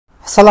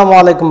আসসালামু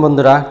আলাইকুম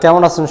বন্ধুরা,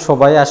 কেমন আছেন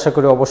সবাই? আশা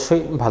করি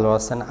অবশ্যই ভালো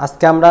আছেন।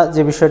 আজকে আমরা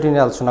যে বিষয়টি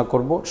নিয়ে আলোচনা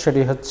করব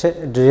সেটি হচ্ছে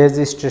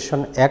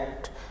রেজিস্ট্রেশন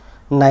অ্যাক্ট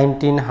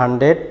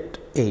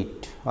 1908,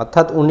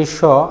 অর্থাৎ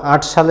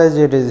 1908 সালে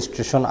যে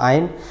রেজিস্ট্রেশন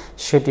আইন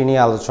সেটি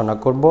নিয়ে আলোচনা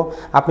করব।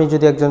 আপনি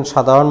যদি একজন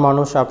সাধারণ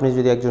মানুষ, আপনি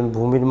যদি একজন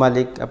ভূমির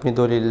মালিক, আপনি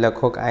দলিল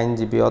লেখক,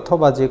 আইনজীবী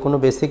অথবা যে কোনো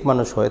বেসিক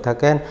মানুষ হয়ে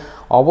থাকেন,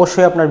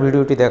 অবশ্যই আপনার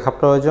ভিডিওটি দেখা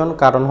প্রয়োজন।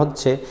 কারণ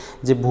হচ্ছে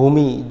যে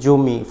ভূমি,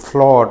 জমি,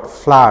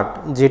 ফ্ল্যাট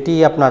যেটি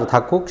আপনার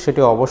থাকুক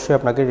সেটি অবশ্যই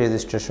আপনাকে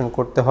রেজিস্ট্রেশন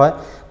করতে হয়।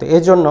 তো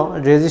এজন্য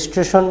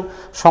রেজিস্ট্রেশন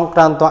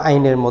সংক্রান্ত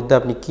আইনের মধ্যে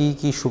আপনি কি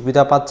কি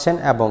সুবিধা পাচ্ছেন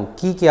এবং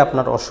কি কি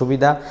আপনার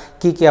অসুবিধা,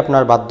 কি কি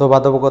আপনার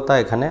বাধ্যবাধকতা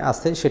এখানে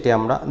আছে সেটি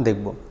আমরা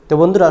দেখব। তো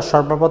বন্ধুরা,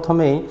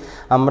 সর্বপ্রথমেই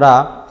আমরা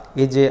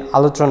এই যে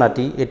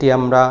আলোচনাটি এটি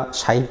আমরা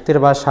সাহিত্যের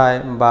ভাষায়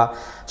বা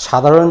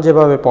সাধারণ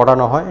যেভাবে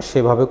পড়ানো হয়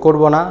সেভাবে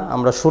করব না।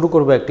 আমরা শুরু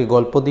করব একটি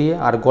গল্প দিয়ে,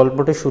 আর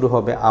গল্পটি শুরু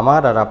হবে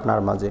আমার আর আপনার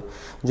মাঝে।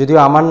 যদিও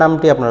আমার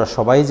নামটি আপনারা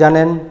সবাই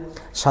জানেন,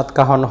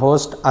 সাতকাহন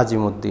হোস্ট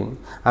আjimuddin।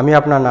 আমি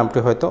আপনার নামটি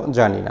হয়তো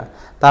জানি না,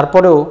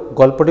 তারপরেও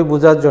গল্পটি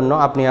বোঝার জন্য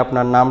আপনি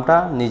আপনার নামটা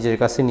নিজের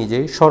কাছে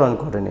নিজেই স্মরণ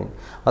করে নিন।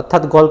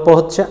 অর্থাৎ গল্প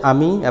হচ্ছে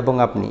আমি এবং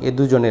আপনি, এই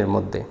দুজনের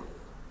মধ্যে।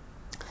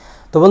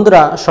 তো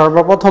বন্ধুরা,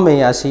 সর্বপ্রথমেই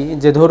আসি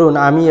যে ধরুন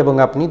আমি এবং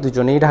আপনি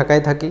দুজনেই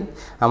ঢাকায় থাকি,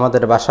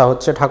 আমাদের বাসা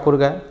হচ্ছে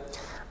ঠাকুরগাঁয়।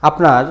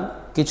 আপনার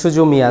কিছু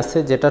জমি আছে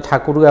যেটা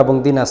ঠাকুরগাঁও এবং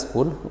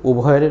দিনাজপুর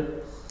উভয়ের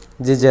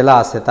যে জেলা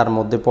আছে তার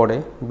মধ্যে পড়ে।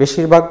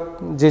 বেশিরভাগ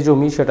যে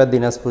জমি সেটা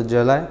দিনাজপুর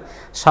জেলায়,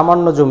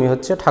 সামান্য জমি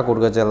হচ্ছে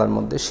ঠাকুরগাঁও জেলার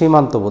মধ্যে,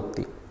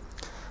 সীমান্তবর্তী।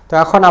 তো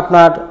এখন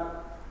আপনার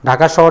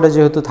ঢাকা শহরে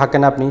যেহেতু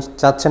থাকেন, আপনি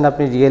চাচ্ছেন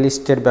আপনি রিয়েল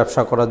এস্টেট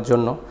ব্যবসা করার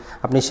জন্য,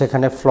 আপনি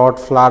সেখানে ফ্ল্যাট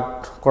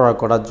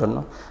করার জন্য।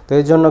 তো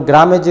এই জন্য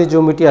গ্রামে যে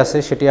জমিটি আছে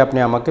সেটি আপনি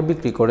আমাকে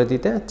বিক্রি করে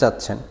দিতে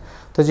চাচ্ছেন।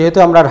 তো যেহেতু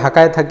আমরা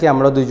ঢাকায় থাকি,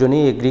 আমরা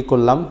দুজনেই এগ্রি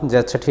করলাম যে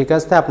আচ্ছা ঠিক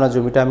আছে, আপনার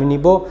জমিটা আমি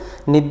নিব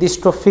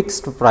নির্দিষ্ট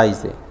ফিক্সড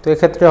প্রাইসে। তো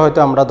এক্ষেত্রে হয়তো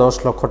আমরা 10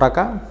 লক্ষ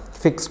টাকা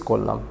ফিক্স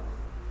করলাম।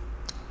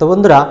 তো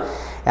বন্ধুরা,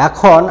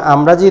 এখন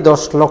আমরা যে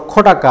 10 লক্ষ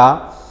টাকা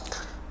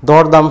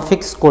দরদাম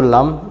ফিক্স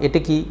করলাম, এটি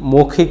কি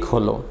মৌখিক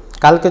হলো?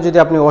 কালকে যদি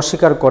আপনি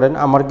অস্বীকার করেন,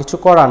 আমার কিছু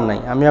করার নাই,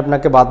 আমি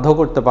আপনাকে বাধ্য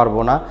করতে পারবো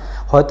না।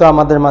 হয়তো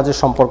আমাদের মাঝে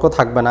সম্পর্ক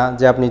থাকবে না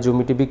যে আপনি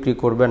জমিটি বিক্রি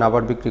করবেন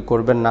আবার বিক্রি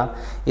করবেন না।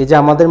 এই যে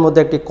আমাদের মধ্যে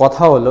একটি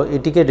কথা হলো,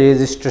 এটিকে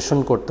রেজিস্ট্রেশন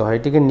করতে হয়,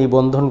 এটিকে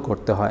নিবন্ধন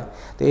করতে হয়।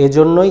 তো এই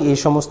জন্যই এই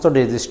সমস্ত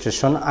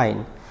রেজিস্ট্রেশন আইন।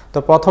 তো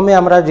প্রথমে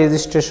আমরা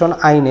রেজিস্ট্রেশন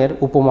আইনের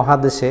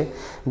উপমহাদেশে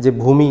যে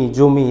ভূমি,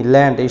 জমি,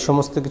 ল্যান্ড, এই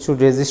সমস্ত কিছু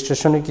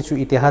রেজিস্ট্রেশনের কিছু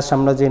ইতিহাস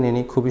আমরা জেনে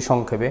নিই খুবই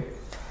সংক্ষেপে।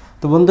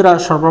 তো বন্ধুরা,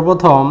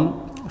 সর্বপ্রথম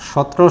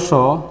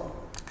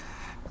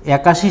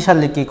 1781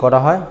 সালে কি করা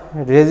হয়?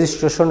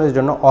 রেজিস্ট্রেশনের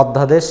জন্য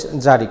অধ্যাদেশ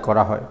জারি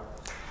করা হয়।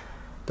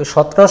 তো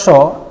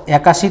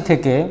 1781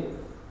 থেকে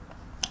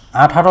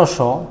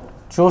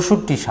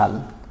 1864 সাল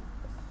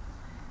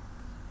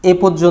এ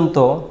পর্যন্ত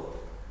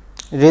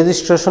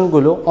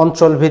রেজিস্ট্রেশনগুলো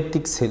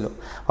অঞ্চলভিত্তিক ছিল।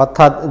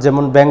 অর্থাৎ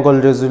যেমন বেঙ্গল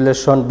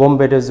রেজুলেশন,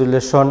 বোম্বে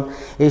রেজুলেশন,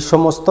 এই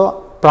সমস্ত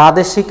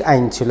প্রাদেশিক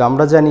আইন ছিল।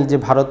 আমরা জানি যে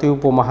ভারতীয়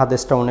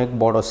উপমহাদেশটা অনেক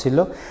বড় ছিল,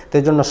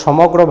 তাই জন্য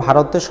সমগ্র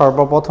ভারতে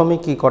সর্বপ্রথমে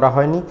কি করা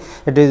হয়নি?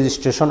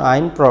 রেজিস্ট্রেশন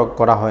আইন প্রয়োগ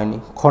করা হয়নি।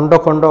 খণ্ড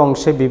খণ্ড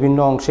অংশে, বিভিন্ন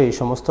অংশে এই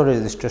সমস্ত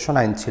রেজিস্ট্রেশন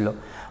আইন ছিল।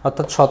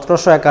 অর্থাৎ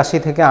 1781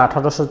 থেকে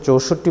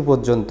 1864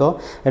 পর্যন্ত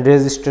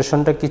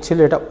রেজিস্ট্রেশনটা কী ছিল?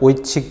 এটা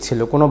ঐচ্ছিক ছিল,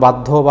 কোনো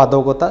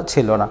বাধ্যবাধকতা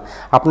ছিল না।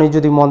 আপনি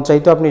যদি মন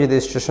চাইতো আপনি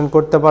রেজিস্ট্রেশন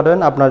করতে পারবেন।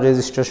 আপনার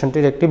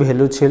রেজিস্ট্রেশনটির একটি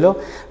ভ্যালু ছিল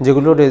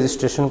যেগুলো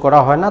রেজিস্ট্রেশন করা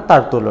হয় না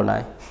তার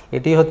তুলনায়।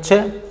 এটি হচ্ছে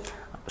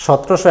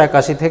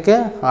 1781 থেকে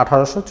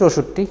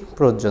 1864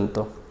 পর্যন্ত।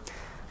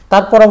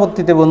 তার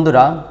পরবর্তীতে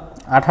বন্ধুরা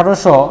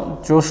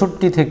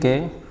 1864 থেকে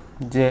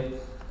যে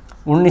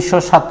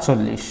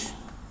 1947,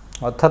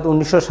 অর্থাৎ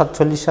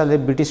 1947 সালে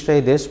ব্রিটিশরা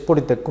এই দেশ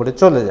পরিত্যাগ করে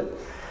চলে যায়।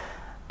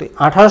 তো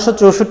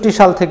 1864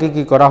 সাল থেকে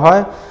কি করা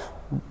হয়?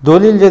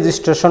 দলিল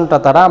রেজিস্ট্রেশনটা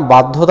তারা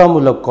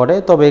বাধ্যতামূলক করে,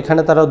 তবে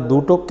এখানে তারা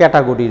দুটো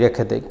ক্যাটাগরি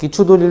রেখে দেয়।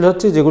 কিছু দলিল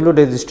হচ্ছে যেগুলো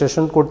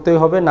রেজিস্ট্রেশন করতেই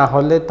হবে, না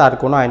হলে তার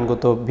কোনো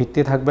আইনগত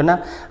ভিত্তি থাকবে না।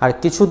 আর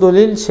কিছু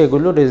দলিল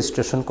সেগুলো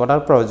রেজিস্ট্রেশন করার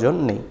প্রয়োজন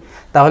নেই।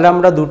 তাহলে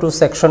আমরা দুটো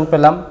সেকশন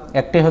পেলাম।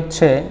 একটি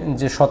হচ্ছে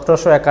যে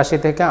 1781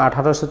 থেকে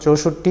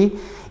 1864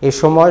 এই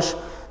সময়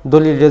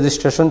দলিল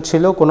রেজিস্ট্রেশন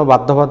ছিল, কোনো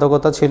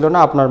বাধ্যবাধকতা ছিল না।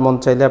 আপনার মন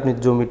চাইলে আপনি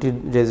জমিটি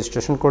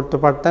রেজিস্ট্রেশন করতে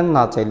পারতেন,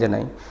 না চাইলে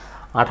নাই।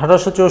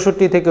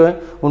 1864 থেকে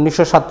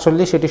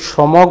 1947 এটি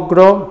সমগ্র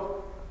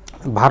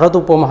ভারত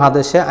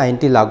উপমহাদেশে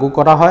আইনটি লাগু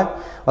করা হয়,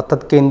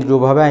 অর্থাৎ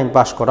কেন্দ্রীয়ভাবে আইন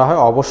পাশ করা হয়।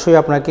 অবশ্যই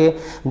আপনাকে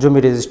জমি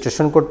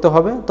রেজিস্ট্রেশন করতে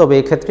হবে, তবে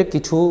এক্ষেত্রে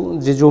কিছু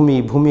যে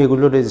ভূমি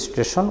এগুলো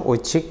রেজিস্ট্রেশন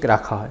ঐচ্ছিক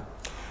রাখা হয়।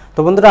 তো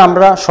বন্ধুরা,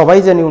 আমরা সবাই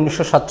জানি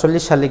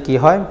 1947 সালে কি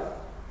হয়?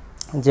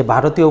 যে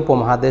ভারতীয়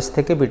উপমহাদেশ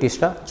থেকে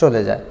ব্রিটিশরা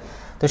চলে যায়।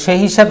 তো সেই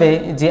হিসাবে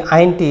যে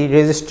আইনটি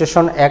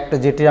রেজিস্ট্রেশন অ্যাক্ট,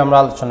 যেটি আমরা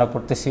আলোচনা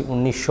করতেছি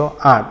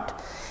 1908,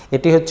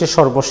 এটি হচ্ছে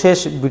সর্বশেষ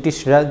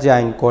ব্রিটিশরা যে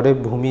আইন করে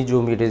ভূমি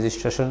জমি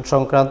রেজিস্ট্রেশন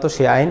সংক্রান্ত,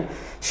 সেই আইন,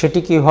 সেটি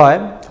কি হয়?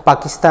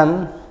 পাকিস্তান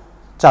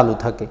চালু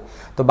থাকে।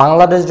 তো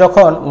বাংলাদেশ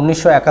যখন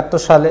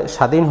 1971 সালে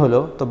স্বাধীন হলো,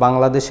 তো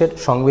বাংলাদেশের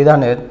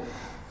সংবিধানের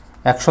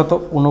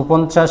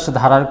 149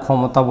 ধারার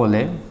ক্ষমতা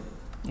বলে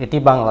এটি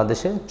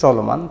বাংলাদেশে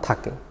চলমান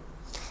থাকে।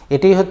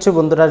 এটাই হচ্ছে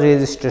বন্ধুরা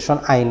রেজিস্ট্রেশন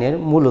আইনের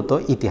মূলত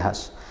ইতিহাস।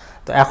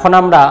 তো এখন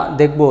আমরা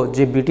দেখব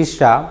যে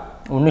ব্রিটিশরা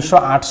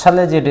 1908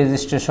 সালে যে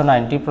রেজিস্ট্রেশন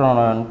আইনটি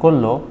প্রণয়ন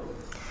করলো,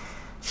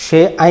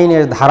 সে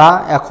আইনের ধারা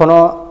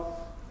এখনও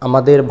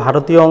আমাদের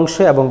ভারতীয়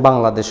অংশে এবং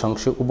বাংলাদেশ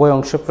অংশে উভয়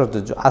অংশে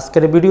প্রযোজ্য।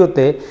 আজকের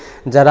ভিডিওতে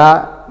যারা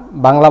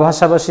বাংলা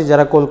ভাষাভাষী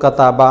যারা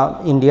কলকাতা বা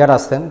ইন্ডিয়ার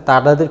আছেন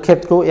তাদের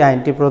ক্ষেত্রেও এই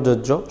আইনটি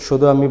প্রযোজ্য।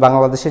 শুধু আমি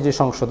বাংলাদেশে যে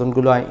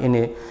সংশোধনগুলো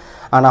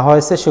আনা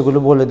হয়েছে সেগুলো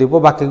বলে দিব,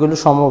 বাকিগুলো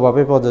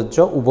সমভাবে প্রযোজ্য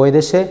উভয়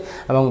দেশে।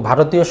 এবং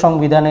ভারতীয়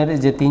সংবিধানের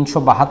যে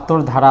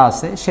 372 ধারা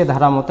আছে সে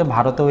ধারা মতে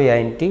ভারতেও এই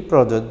আইনটি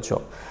প্রযোজ্য।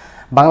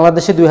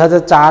 বাংলাদেশে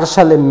 2004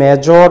 সালে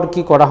মেজর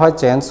কি করা হয়,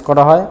 চেঞ্জ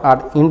করা হয়, আর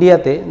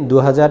ইন্ডিয়াতে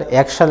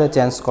 2001 সালে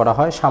চেঞ্জ করা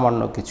হয়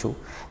সামান্য কিছু।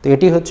 তো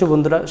এটি হচ্ছে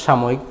বন্ধুরা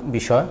সাময়িক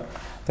বিষয়।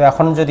 তো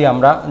এখন যদি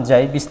আমরা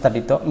যাই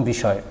বিস্তারিত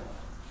বিষয়ে,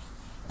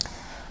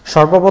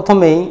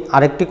 সর্বপ্রথমেই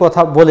আরেকটি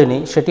কথা বলে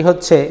নিই, সেটি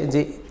হচ্ছে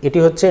যে এটি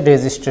হচ্ছে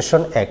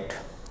রেজিস্ট্রেশন অ্যাক্ট,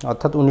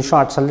 অর্থাৎ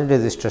 1908 সালের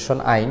রেজিস্ট্রেশন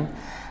আইন।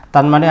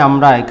 তার মানে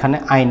আমরা এখানে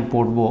আইন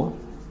পড়ব,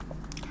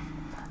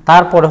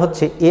 তারপরে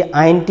হচ্ছে এই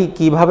আইনটি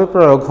কিভাবে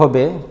প্রয়োগ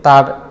হবে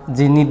তার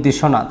যে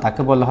নির্দেশনা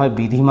তাকে বলা হয়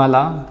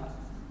বিধিমালা।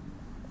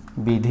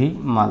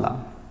 বিধিমালা,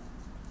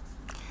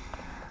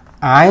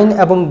 আইন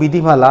এবং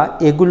বিধিমালা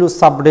এগুলো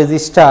সাব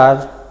রেজিস্ট্রার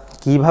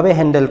কীভাবে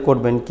হ্যান্ডেল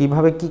করবেন,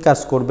 কিভাবে কি কাজ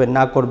করবেন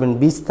না করবেন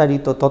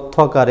বিস্তারিত তথ্য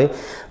আকারে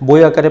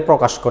বই আকারে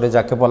প্রকাশ করে,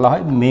 যাকে বলা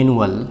হয়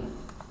ম্যানুয়াল।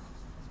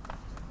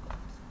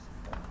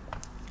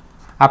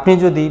 আপনি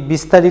যদি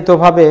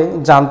বিস্তারিতভাবে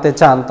জানতে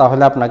চান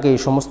তাহলে আপনাকে এই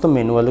সমস্ত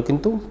ম্যানুয়ালও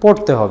কিন্তু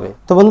পড়তে হবে।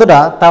 তো বন্ধুরা,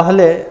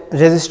 তাহলে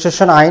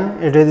রেজিস্ট্রেশন আইন,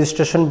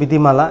 রেজিস্ট্রেশন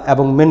বিধিমালা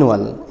এবং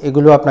ম্যানুয়াল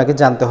এগুলো আপনাকে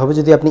জানতে হবে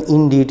যদি আপনি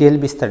ইন ডিটেল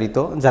বিস্তারিত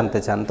জানতে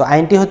চান। তো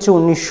আইনটি হচ্ছে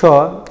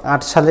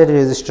 1908 সালের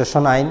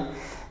রেজিস্ট্রেশন আইন।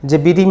 যে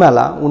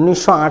বিধিমালা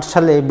 1908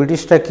 সালে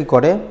ব্রিটিশরা কী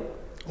করে,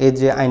 এই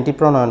যে আইনটি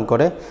প্রণয়ন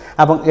করে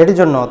এবং এর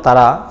জন্য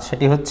তারা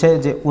সেটি হচ্ছে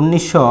যে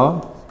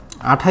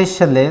 1928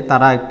 সালে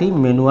তারা একটি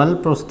ম্যানুয়াল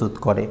প্রস্তুত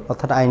করে,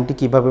 অর্থাৎ আইনটি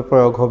কিভাবে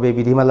প্রয়োগ হবে,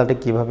 বিধিমালাটি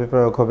কিভাবে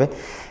প্রয়োগ হবে,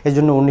 এই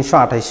জন্য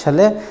 1928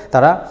 সালে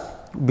তারা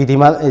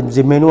বিধিমালা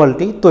যে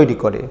ম্যানুয়ালটি তৈরি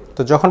করে।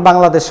 তো যখন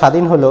বাংলাদেশ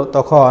স্বাধীন হলো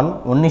তখন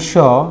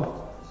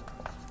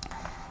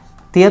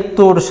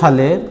 1973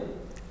 সালে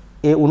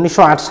এই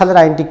 1908 সালের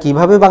আইনটি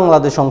কিভাবে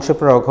বাংলাদেশ অংশে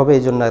প্রয়োগ হবে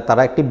এই জন্য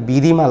তারা একটি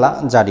বিধিমালা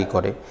জারি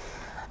করে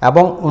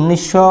এবং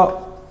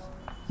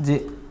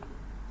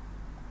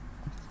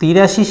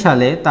 1983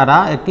 সালে তারা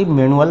একটি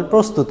ম্যানুয়াল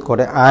প্রস্তুত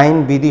করে, আইন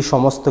বিধি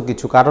সমস্ত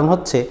কিছু। কারণ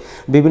হচ্ছে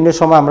বিভিন্ন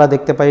সময় আমরা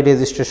দেখতে পাই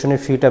রেজিস্ট্রেশনের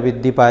ফিটা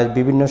বৃদ্ধি পায়,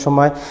 বিভিন্ন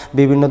সময়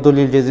বিভিন্ন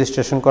দলিল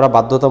রেজিস্ট্রেশন করা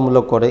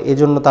বাধ্যতামূলক করে, এই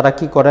জন্য তারা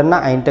কি করেন না,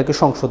 আইনটাকে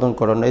সংশোধন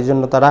করেন। এই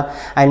জন্য তারা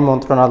আইন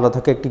মন্ত্রণালয়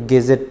থেকে একটি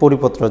গেজেট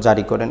পরিপত্র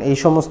জারি করেন। এই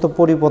সমস্ত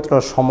পরিপত্র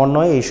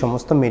সমন্বয়ে এই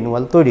সমস্ত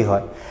ম্যানুয়াল তৈরি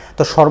হয়।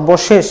 তো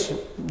সর্বশেষ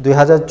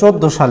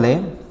 2014 সালে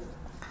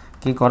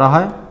কি করা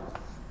হয়,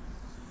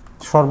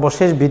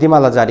 সর্বশেষ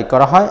বিধিমালা জারি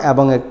করা হয়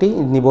এবং একটি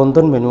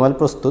নিবন্ধন ম্যানুয়াল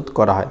প্রস্তুত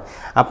করা হয়।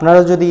 আপনারা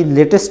যদি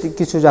লেটেস্ট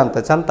কিছু জানতে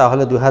চান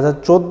তাহলে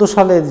 2014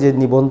 সালে যে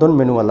নিবন্ধন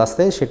ম্যানুয়াল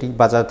আছে সেটি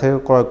বাজার থেকে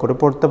ক্রয় করে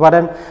পড়তে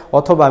পারেন,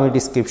 অথবা আমি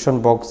ডিসক্রিপশন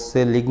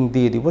বক্সে লিঙ্ক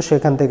দিয়ে দিব,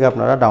 সেখান থেকে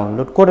আপনারা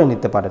ডাউনলোড করে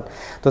নিতে পারেন।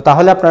 তো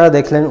তাহলে আপনারা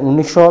দেখলেন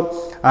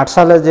 1908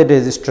 সালে যে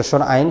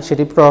রেজিস্ট্রেশন আইন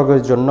সেটি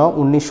প্রয়োগের জন্য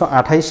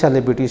 1928 সালে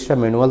ব্রিটিশরা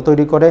ম্যানুয়াল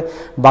তৈরি করে।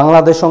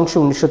 বাংলাদেশ অংশে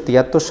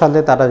 1973 সালে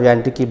তারা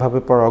আইনটি কীভাবে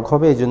প্রয়োগ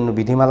হবে এই জন্য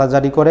বিধিমালা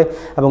জারি করে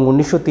এবং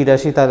 1983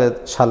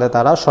 সালে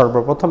তারা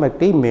সর্বপ্রথম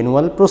একটি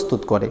ম্যানুয়াল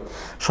প্রস্তুত করে।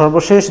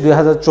 সর্বশেষ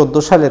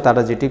 2014 সালে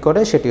তারা যেটি করে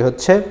সেটি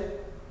হচ্ছে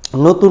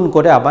নতুন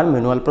করে আবার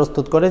ম্যানুয়াল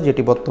প্রস্তুত করে,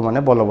 যেটি বর্তমানে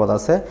বলবৎ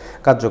আছে,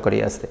 কার্যকরী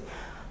আছে।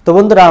 তো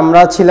বন্ধুরা,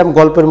 আমরা ছিলাম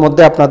গল্পের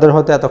মধ্যে, আপনাদের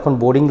হয়তো এতক্ষণ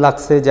বোরিং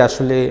লাগছে যে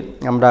আসলে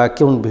আমরা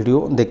কোন ভিডিও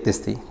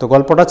দেখতেছি। তো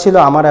গল্পটা ছিল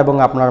আমার এবং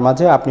আপনার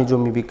মাঝে। আপনি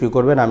জমি বিক্রি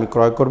করবেন, আমি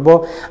ক্রয় করব।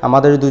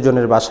 আমাদের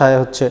দুজনের বাসায়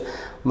হচ্ছে,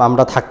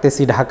 আমরা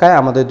থাকতেছি ঢাকায়,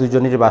 আমাদের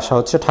দুজনের বাসা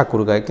হচ্ছে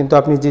ঠাকুরগাঁয়ে, কিন্তু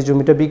আপনি যে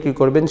জমিটা বিক্রি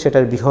করবেন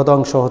সেটার বৃহৎ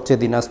অংশ হচ্ছে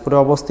দিনাজপুরে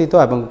অবস্থিত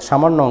এবং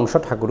সামান্য অংশ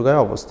ঠাকুরগাঁয়ে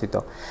অবস্থিত।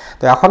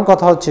 তো এখন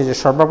কথা হচ্ছে যে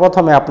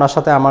সর্বপ্রথমে আপনার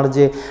সাথে আমার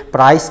যে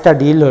প্রাইসটা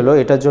ডিল হলো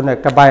এটার জন্য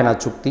একটা বায়না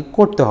চুক্তি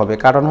করতে হবে,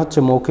 কারণ হচ্ছে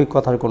মৌখিক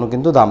কথার কোনো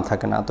কিন্তু দাম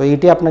থাকে না। তো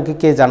এটি আপনাকে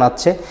কে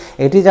জানাচ্ছে?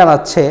 এটি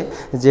জানাচ্ছে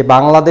যে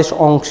বাংলাদেশ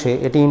অংশে,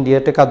 এটি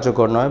ইন্ডিয়াতে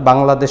কার্যকর নয়,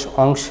 বাংলাদেশ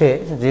অংশে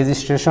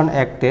রেজিস্ট্রেশন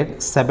অ্যাক্টের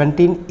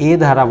 17A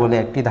ধারা বলে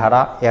একটি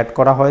ধারা অ্যাড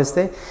করা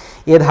হয়েছে।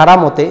 এ ধারা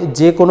মতে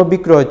যে কোনো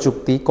বিক্রয়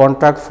চুক্তি,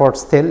 কন্ট্রাক্ট ফর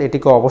সেল,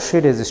 এটিকে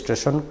অবশ্যই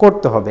রেজিস্ট্রেশন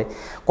করতে হবে।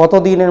 কত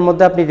দিনের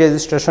মধ্যে আপনি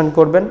রেজিস্ট্রেশন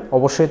করবেন?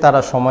 অবশ্যই তারা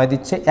সময়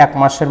দিচ্ছে 1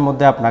 মাসের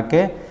মধ্যে আপনাকে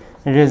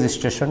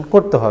রেজিস্ট্রেশন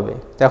করতে হবে।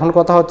 তো এখন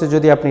কথা হচ্ছে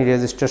যদি আপনি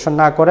রেজিস্ট্রেশন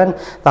না করেন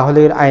তাহলে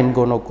এর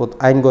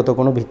আইনগত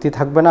কোনো ভিত্তি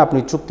থাকবে না, আপনি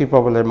চুক্তি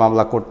প্রবলের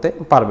মামলা করতে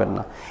পারবেন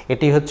না।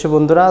 এটি হচ্ছে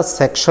বন্ধুরা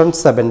সেকশন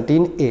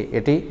 17A,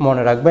 এটি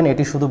মনে রাখবেন।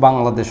 এটি শুধু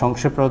বাংলাদেশ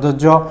অংশে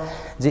প্রযোজ্য,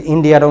 যে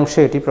ইন্ডিয়ার অংশে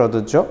এটি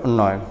প্রযোজ্য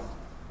নয়।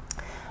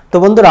 তো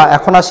বন্ধুরা,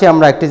 এখন আসি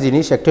আমরা একটি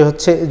জিনিস, একটি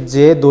হচ্ছে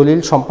যে দলিল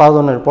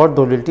সম্পাদনের পর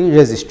দলিলটি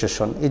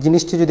রেজিস্ট্রেশন। এই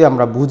জিনিসটি যদি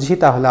আমরা বুঝি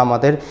তাহলে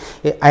আমাদের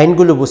এই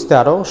আইনগুলো বুঝতে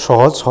আরও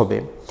সহজ হবে।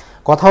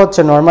 কথা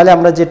হচ্ছে নর্মালি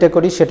আমরা যেটা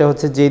করি সেটা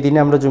হচ্ছে যেই দিনে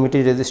আমরা জমিটি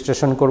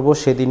রেজিস্ট্রেশন করব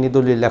সেদিনই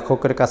দলিল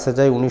লেখকের কাছে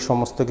যাই, উনি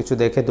সমস্ত কিছু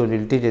দেখে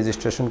দলিলটি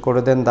রেজিস্ট্রেশন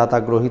করে দেন, দাতা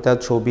গ্রহীতা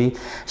ছবি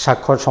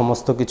স্বাক্ষর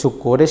সমস্ত কিছু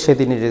করে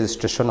সেদিনই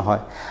রেজিস্ট্রেশন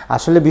হয়।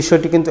 আসলে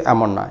বিষয়টি কিন্তু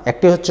এমন না,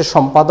 একটি হচ্ছে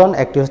সম্পাদন,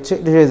 একটি হচ্ছে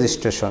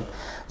রেজিস্ট্রেশন।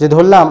 যে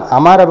ধরলাম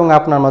আমার এবং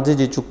আপনার মাঝে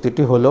যে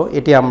চুক্তিটি হলো,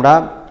 এটি আমরা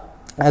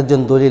একজন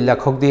দলিল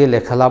লেখক দিয়ে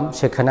লেখালাম,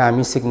 সেখানে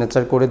আমি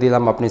সিগনেচার করে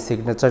দিলাম, আপনি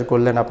সিগনেচার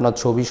করলেন, আপনার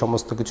ছবি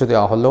সমস্ত কিছু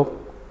দেওয়া হলো,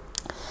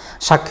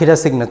 সাক্ষীরা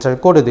সিগনেচার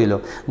করে দিল,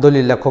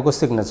 দলিল লেখকও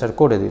সিগনেচার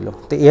করে দিল।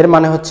 তো এর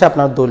মানে হচ্ছে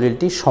আপনার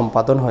দলিলটি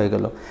সম্পাদন হয়ে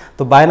গেল।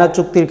 তো বায়না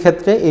চুক্তির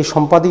ক্ষেত্রে এই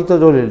সম্পাদিত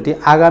দলিলটি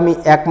আগামী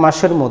 1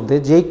 মাসের মধ্যে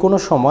যেই কোনো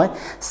সময়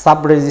সাব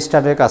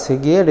রেজিস্ট্রারের কাছে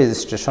গিয়ে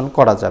রেজিস্ট্রেশন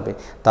করা যাবে।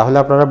 তাহলে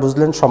আপনারা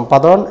বুঝলেন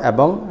সম্পাদন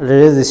এবং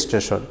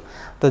রেজিস্ট্রেশন।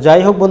 তো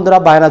যাই হোক বন্ধুরা,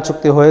 বায়না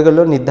চুক্তি হয়ে গেল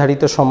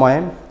নির্ধারিত সময়ে।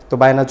 তো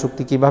বায়না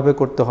চুক্তি কিভাবে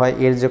করতে হয়,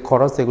 এর যে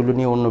খরচ, এগুলো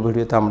নিয়ে অন্য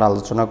ভিডিওতে আমরা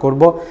আলোচনা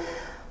করব।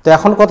 তো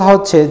এখন কথা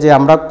হচ্ছে যে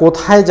আমরা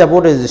কোথায় যাব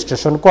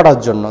রেজিস্ট্রেশন করার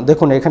জন্য।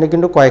 দেখুন এখানে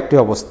কিন্তু কয়েকটি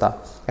অবস্থা।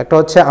 একটা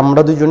হচ্ছে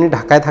আমরা দুজনই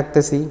ঢাকায়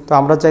থাকতেছি, তো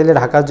আমরা চাইলে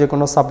ঢাকার যে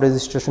কোনো সাব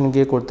রেজিস্ট্রেশন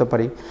গিয়ে করতে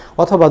পারি,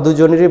 অথবা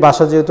দুজনেরই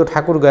বাসা যেহেতু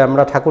ঠাকুরগাঁয়,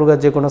 আমরা ঠাকুরগাঁর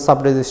যে কোনো সাব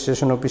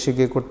রেজিস্ট্রেশন অফিসে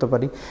গিয়ে করতে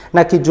পারি,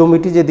 নাকি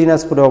জমিটি যে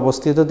দিনাজপুরে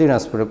অবস্থিত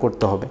দিনাজপুরে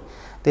করতে হবে।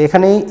 তো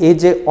এখানে এই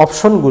যে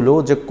অপশনগুলো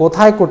যে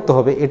কোথায় করতে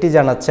হবে এটি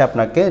জানাচ্ছে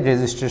আপনাকে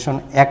রেজিস্ট্রেশন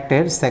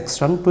অ্যাক্টের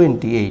সেকশন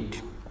 28।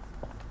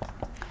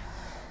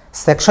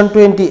 সেকশন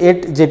 28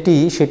 যেটি,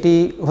 সেটি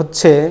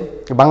হচ্ছে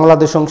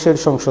বাংলাদেশ অংশের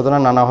সংশোধন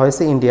আনা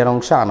হয়েছে, ইন্ডিয়ার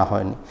অংশে আনা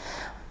হয়নি।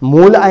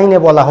 মূল আইনে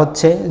বলা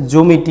হচ্ছে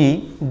জমিটি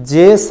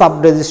যে সাব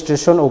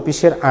রেজিস্ট্রেশন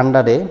অফিসের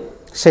আন্ডারে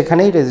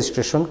সেখানেই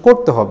রেজিস্ট্রেশন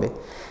করতে হবে।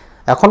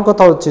 এখন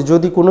কথা হচ্ছে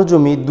যদি কোনো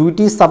জমি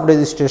দুইটি সাব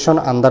রেজিস্ট্রেশন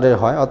আন্ডারের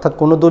হয়, অর্থাৎ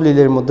কোনো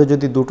দলিলের মধ্যে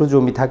যদি দুটো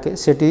জমি থাকে,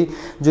 সেটি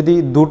যদি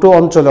দুটো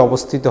অঞ্চলে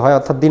অবস্থিত হয়,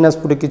 অর্থাৎ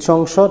দিনাজপুরে কিছু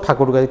অংশ,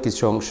 ঠাকুরগাঁয়ের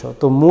কিছু অংশ,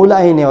 তো মূল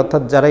আইনে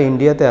অর্থাৎ যারা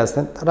ইন্ডিয়াতে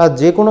আছেন তারা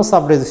যে কোনো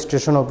সাব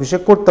রেজিস্ট্রেশন অফিসে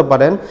করতে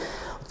পারেন,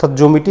 অর্থাৎ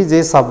জমিটি যে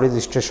সাব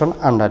রেজিস্ট্রেশন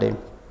আন্ডারে।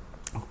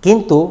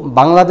 কিন্তু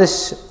বাংলাদেশ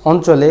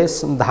অঞ্চলে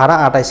ধারা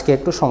 28কে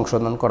একটু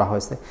সংশোধন করা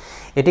হয়েছে।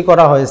 এটি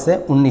করা হয়েছে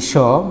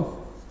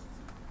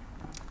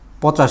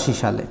 1985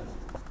 সালে।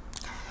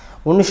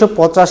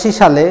 1985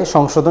 সালে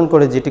সংশোধন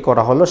করে যেটি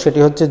করা হলো সেটি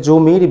হচ্ছে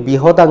জমির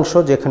বৃহদাংশ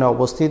যেখানে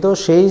অবস্থিত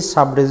সেই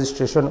সাব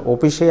রেজিস্ট্রেশন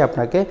অফিসে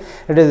আপনাকে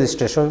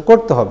রেজিস্ট্রেশন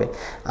করতে হবে।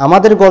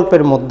 আমাদের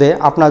গল্পের মধ্যে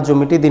আপনার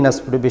জমিটি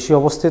দিনাজপুরে বেশি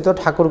অবস্থিত,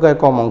 ঠাকুরগাঁয়ে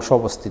কম অংশ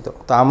অবস্থিত।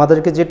 তো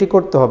আমাদেরকে যেটি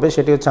করতে হবে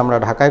সেটি হচ্ছে আমরা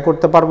ঢাকায়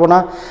করতে পারবো না,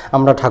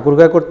 আমরা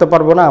ঠাকুরগাঁয়ে করতে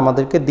পারবো না,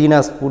 আমাদেরকে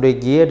দিনাজপুরে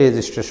গিয়ে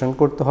রেজিস্ট্রেশন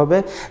করতে হবে।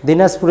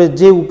 দিনাজপুরের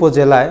যে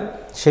উপজেলায়,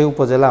 সেই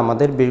উপজেলা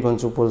আমাদের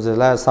বীরগঞ্জ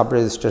উপজেলা সাব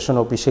রেজিস্ট্রেশন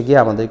অফিসে গিয়ে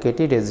আমাদেরকে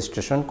এটি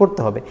রেজিস্ট্রেশন করতে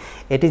হবে।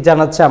 এটি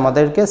জানাচ্ছে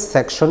আমাদেরকে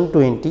সেকশন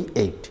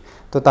 28।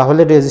 তো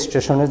তাহলে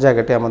রেজিস্ট্রেশনের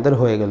জায়গাটি আমাদের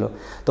হয়ে গেল।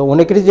 তো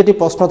অনেকেরই যেটি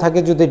প্রশ্ন থাকে,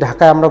 যদি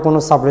ঢাকায় আমরা কোনো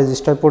সাব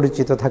রেজিস্ট্রার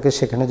পরিচিত থাকে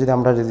সেখানে যদি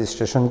আমরা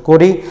রেজিস্ট্রেশন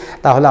করি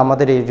তাহলে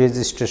আমাদের এই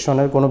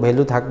রেজিস্ট্রেশনের কোনো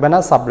ভ্যালু থাকবে না।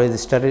 সাব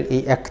রেজিস্ট্রারের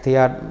এই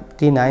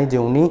এখতিয়ারটি নাই যে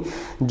উনি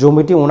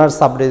জমিটি ওনার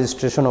সাব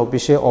রেজিস্ট্রেশন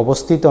অফিসে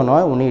অবস্থিত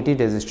নয়, উনি এটি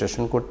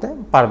রেজিস্ট্রেশন করতে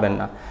পারবেন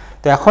না।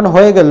 তো এখন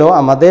হয়ে গেল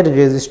আমাদের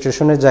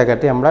রেজিস্ট্রেশনের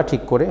জায়গাটি আমরা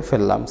ঠিক করে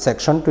ফেললাম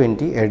সেকশন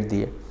 28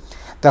 দিয়ে।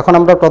 তো এখন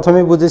আমরা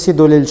প্রথমেই বুঝেছি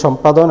দলিল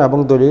সম্পাদন এবং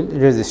দলিল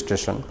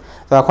রেজিস্ট্রেশন।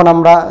 তো এখন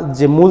আমরা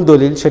যে মূল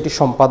দলিল সেটি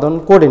সম্পাদন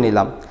করে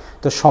নিলাম।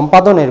 তো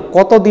সম্পাদনের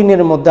কত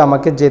দিনের মধ্যে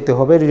আমাকে যেতে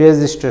হবে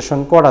রেজিস্ট্রেশন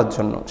করার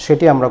জন্য,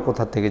 সেটি আমরা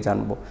কোথা থেকে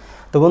জানব?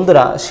 তো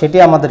বন্ধুরা সেটি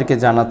আমাদেরকে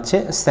জানাচ্ছে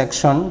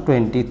সেকশন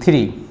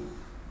 23।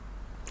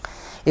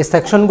 এই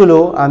সেকশনগুলো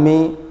আমি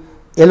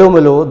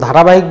এলোমেলো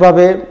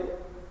ধারাবাহিকভাবে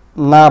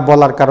না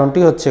বলার কারণটি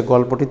হচ্ছে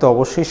গল্পটি তো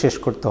অবশ্যই শেষ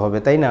করতে হবে,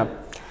 তাই না?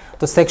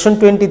 তো সেকশন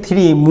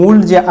 23 মূল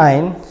যে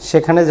আইন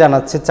সেখানে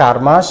জানাচ্ছে 4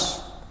 মাস,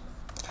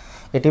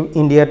 এটি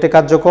ইন্ডিয়াতে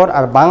কার্যকর,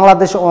 আর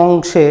বাংলাদেশ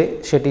অংশে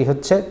সেটি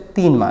হচ্ছে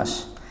 3 মাস।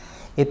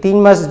 এই 3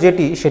 মাস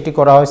যেটি, সেটি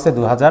করা হয়েছে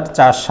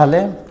 2004 সালে।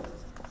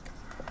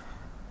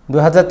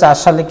 2004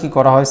 সালে কি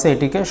করা হয়েছে,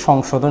 এটিকে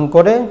সংশোধন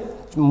করে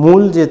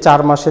মূল যে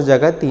 4 মাসের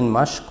জায়গায় 3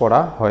 মাস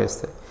করা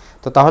হয়েছে।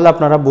 তো তাহলে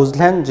আপনারা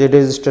বুঝলেন যে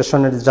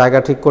রেজিস্ট্রেশনের জায়গা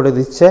ঠিক করে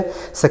দিচ্ছে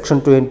সেকশন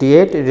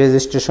 28,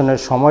 রেজিস্ট্রেশনের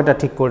সময়টা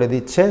ঠিক করে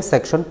দিচ্ছে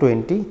সেকশন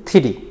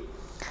 23।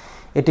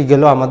 এটি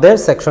গেল আমাদের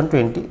সেকশন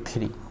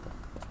 23।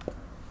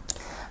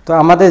 তো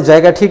আমাদের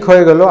জায়গা ঠিক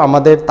হয়ে গেল,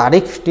 আমাদের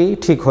তারিখটি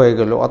ঠিক হয়ে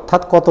গেল,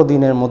 অর্থাৎ কত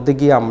দিনের মধ্যে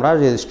গিয়ে আমরা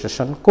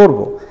রেজিস্ট্রেশন করব।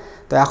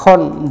 তো এখন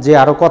যে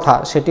আরও কথা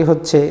সেটি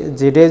হচ্ছে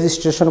যে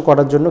রেজিস্ট্রেশন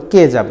করার জন্য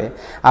কে যাবে।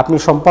 আপনি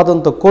সম্পাদন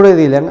তো করে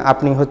দিলেন,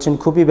 আপনি হচ্ছেন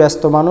খুবই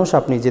ব্যস্ত মানুষ,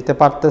 আপনি যেতে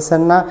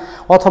পারতেছেন না,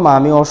 অথবা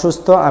আমি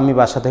অসুস্থ, আমি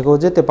বাসা থেকেও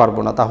যেতে পারবো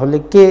না, তাহলে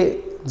কে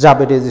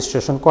যাবে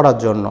রেজিস্ট্রেশন করার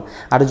জন্য?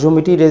 আর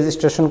জমিটি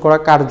রেজিস্ট্রেশন করা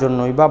কার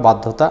জন্যই বা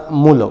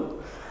বাধ্যতামূলক?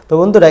 তো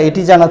বন্ধুরা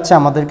এটি জানাচ্ছে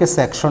আমাদেরকে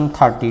সেকশন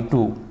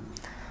 32।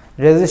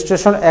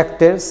 রেজিস্ট্রেশন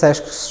অ্যাক্টের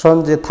সেকশন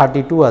যে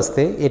 32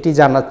 আছে এটি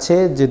জানাচ্ছে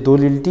যে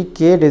দলিলটি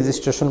কে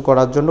রেজিস্ট্রেশন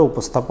করার জন্য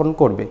উপস্থাপন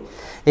করবে।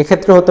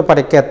 এক্ষেত্রে হতে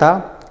পারে ক্রেতা,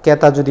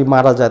 ক্রেতা যদি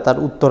মারা যায় তার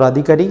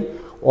উত্তরাধিকারী,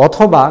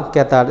 অথবা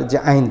ক্রেতার যে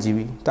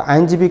আইনজীবী। তো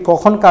আইনজীবী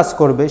কখন কাজ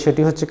করবে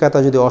সেটি হচ্ছে ক্রেতা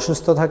যদি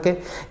অসুস্থ থাকে,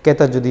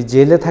 ক্রেতা যদি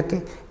জেলে থাকে,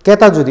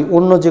 ক্রেতা যদি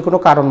অন্য যে কোনো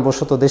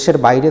কারণবশত দেশের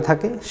বাইরে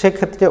থাকে,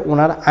 সেক্ষেত্রে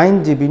ওনার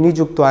আইনজীবী,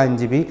 নিযুক্ত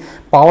আইনজীবী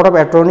পাওয়ার অফ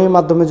অ্যাটর্নির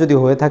মাধ্যমে যদি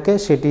হয়ে থাকে,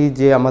 সেটি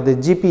যে আমাদের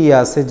জিপিএ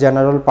আছে,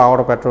 জেনারেল পাওয়ার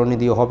অফ অ্যাটর্নি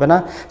দিয়ে হবে না,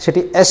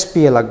 সেটি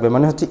এসপিএ লাগবে,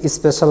 মানে হচ্ছে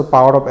স্পেশাল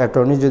পাওয়ার অফ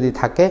অ্যাটর্নি যদি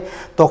থাকে,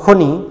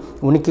 তখনই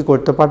উনি কী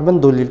করতে পারবেন,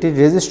 দলিলটি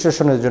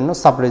রেজিস্ট্রেশনের জন্য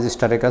সাব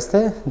রেজিস্ট্রারের কাছে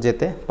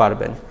যেতে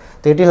পারবেন।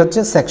 তো এটি হচ্ছে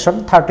সেকশন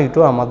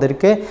 32।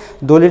 আমাদেরকে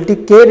দলিলটি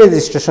কে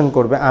রেজিস্ট্রেশন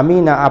করবে, আমি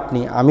না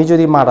আপনি। আমি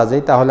যদি মারা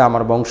যাই তাহলে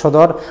আমার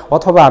বংশধর,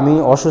 অথবা আমি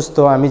অসুস্থ,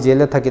 আমি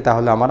জেলে থাকি,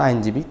 তাহলে আমার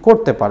আইনজীবী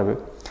করতে পারবে।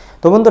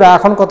 তো বন্ধুরা,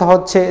 এখন কথা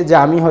হচ্ছে যে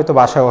আমি হয়তো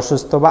বাসায়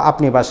অসুস্থ বা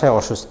আপনি বাসায়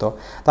অসুস্থ,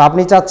 তো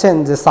আপনি চাচ্ছেন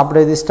যে সাব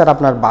রেজিস্ট্রার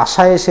আপনার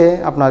বাসায় এসে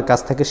আপনার কাছ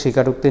থেকে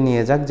স্বীকারোক্তি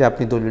নিয়ে যাক যে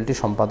আপনি দলিলটি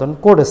সম্পাদন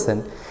করেছেন।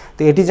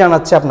 তো এটি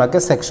জানাচ্ছে আপনাকে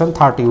সেকশন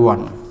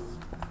 31।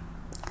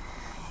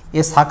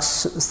 এই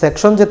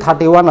সেকশন যে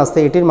 31 আছে,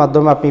 এটির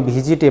মাধ্যমে আপনি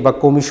ভিজিটে বা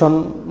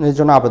কমিশনের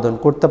জন্য আবেদন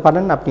করতে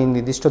পারেন। আপনি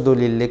নির্দিষ্ট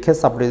দলিল লিখে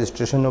সাব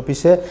রেজিস্ট্রেশন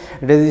অফিসে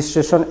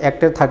রেজিস্ট্রেশন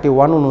অ্যাক্টের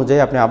 31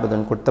 অনুযায়ী আপনি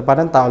আবেদন করতে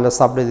পারেন। তাহলে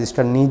সাব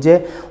রেজিস্ট্রার নিজে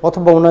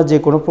অথবা ওনার যে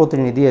কোনো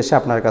প্রতিনিধি এসে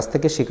আপনার কাছ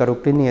থেকে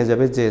স্বীকারোক্তি নিয়ে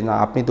যাবে যে না,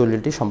 আপনি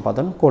দলিলটি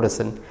সম্পাদন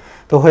করেছেন।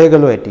 তো হয়ে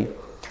গেল এটি।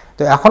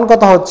 তো এখন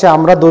কথা হচ্ছে,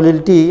 আমরা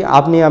দলিলটি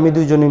আপনি আমি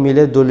দুজনে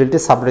মিলে দলিলটি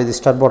সাব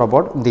রেজিস্ট্রার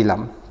বরাবর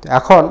দিলাম। তো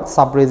এখন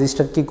সাব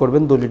রেজিস্ট্রার কী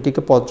করবেন,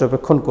 দলিলটিকে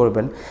পর্যবেক্ষণ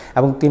করবেন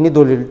এবং তিনি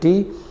দলিলটি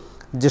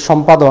যে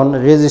সম্পাদন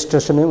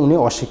রেজিস্ট্রেশনে উনি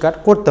অস্বীকার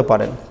করতে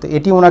পারেন। তো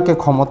এটি ওনাকে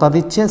ক্ষমতা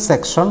দিচ্ছে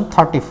সেকশন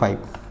 35।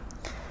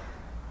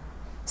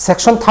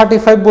 সেকশন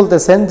 35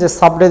 বলতেছেন যে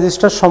সাব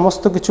রেজিস্ট্রার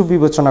সমস্ত কিছু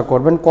বিবেচনা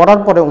করবেন, করার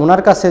পরে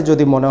ওনার কাছে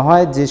যদি মনে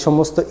হয় যে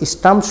সমস্ত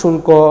স্ট্যাম্প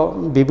শুল্ক,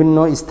 বিভিন্ন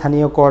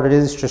স্থানীয় কর,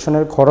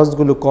 রেজিস্ট্রেশনের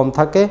খরচগুলো কম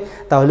থাকে,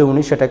 তাহলে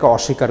উনি সেটাকে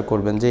অস্বীকার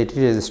করবেন যে এটি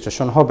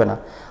রেজিস্ট্রেশন হবে না।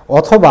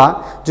 অথবা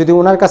যদি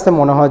ওনার কাছে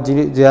মনে হয়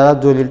যারা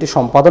দলিলটি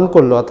সম্পাদন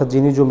করলো, অর্থাৎ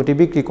যিনি জমিটি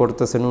বিক্রি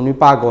করতেছেন উনি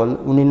পাগল,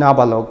 উনি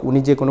নাবালক, উনি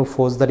যে কোনো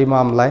ফৌজদারি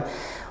মামলায়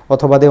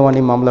অথবা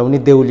দেওয়ানি মামলা উনি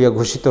দেউলিয়া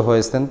ঘোষিত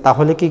হয়েছেন,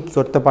 তাহলে কি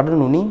করতে পারেন,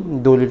 উনি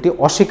দলিলটি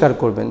অস্বীকার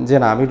করবেন যে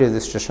না, আমি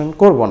রেজিস্ট্রেশন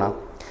করব না।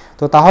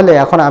 তো তাহলে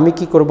এখন আমি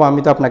কি করব, আমি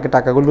তো আপনাকে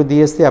টাকাগুলো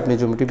দিয়েছি, আপনি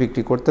জমিটি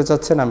বিক্রি করতে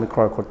চাচ্ছেন, আমি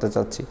ক্রয় করতে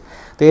চাচ্ছি।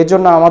 তো এর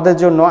জন্য আমাদের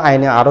জন্য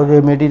আইনে আরও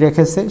রেমেডি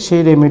রেখেছে।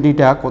 সেই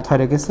রেমেডিটা কোথায়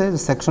রেখেছে,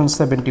 সেকশন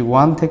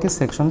 71 থেকে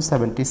সেকশন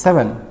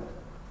 77।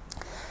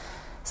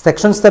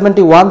 সেকশন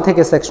 71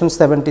 থেকে সেকশন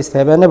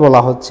 77-এ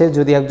বলা হচ্ছে,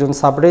 যদি একজন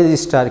সাব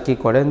রেজিস্ট্রার কী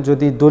করেন,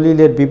 যদি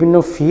দলিলের বিভিন্ন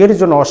ফিয়ের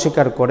জন্য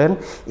অস্বীকার করেন,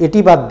 এটি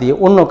বাদ দিয়ে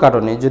অন্য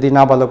কারণে যদি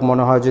নাবালক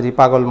মনে হয়, যদি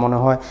পাগল মনে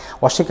হয়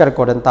অস্বীকার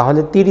করেন,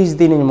 তাহলে 30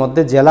 দিনের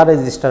মধ্যে জেলা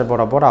রেজিস্ট্রার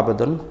বরাবর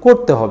আবেদন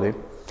করতে হবে।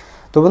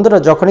 তো বন্ধুরা,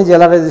 যখনই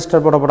জেলা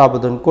রেজিস্ট্রার বরাবর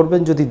আবেদন করবেন,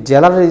 যদি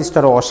জেলা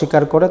রেজিস্ট্রার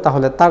অস্বীকার করে,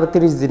 তাহলে তার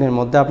 30 দিনের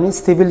মধ্যে আপনি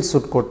সিভিল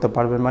স্যুট করতে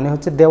পারবেন, মানে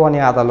হচ্ছে দেওয়ানি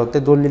আদালতে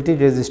দলিলটি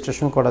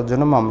রেজিস্ট্রেশন করার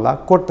জন্য মামলা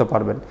করতে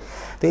পারবেন।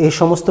 তো এই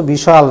সমস্ত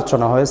বিষয়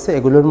আলোচনা হয়েছে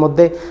এগুলোর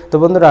মধ্যে। তো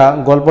বন্ধুরা,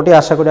 গল্পটি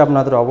আশা করি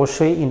আপনাদের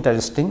অবশ্যই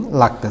ইন্টারেস্টিং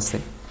লাগতেছে।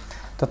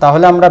 তো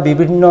তাহলে আমরা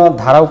বিভিন্ন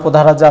ধারা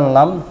উপধারা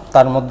জানলাম,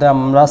 তার মধ্যে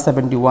আমরা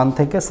 71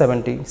 থেকে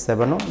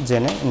 77ও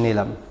জেনে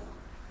নিলাম।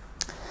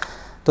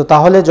 তো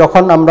তাহলে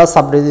যখন আমরা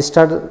সাব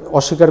রেজিস্ট্রার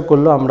অস্বীকার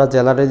করলো, আমরা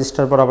জেলা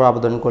রেজিস্ট্রার বরাবর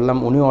আবেদন করলাম,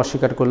 উনিও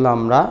অস্বীকার করলো,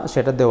 আমরা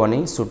সেটা দেওয়ানি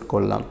স্যুট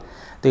করলাম।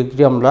 তো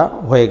এটি আমরা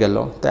হয়ে গেল।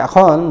 তো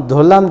এখন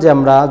ধরলাম যে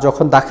আমরা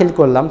যখন দাখিল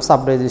করলাম,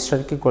 সাব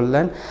রেজিস্ট্রার কী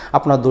করলেন,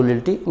 আপনার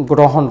দলিলটি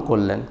গ্রহণ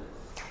করলেন।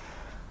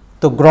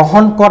 তো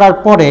গ্রহণ করার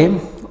পরে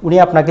উনি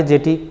আপনাকে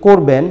যেটি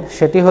করবেন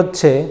সেটি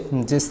হচ্ছে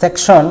যে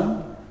সেকশন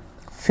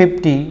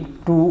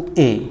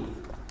 52A,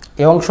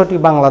 এই অংশটি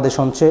বাংলাদেশ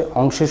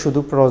অংশে শুধু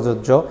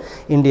প্রযোজ্য,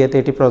 ইন্ডিয়াতে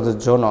এটি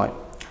প্রযোজ্য নয়।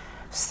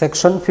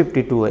 সেকশন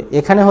 52A,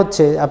 এখানে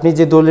হচ্ছে আপনি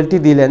যে দলিলটি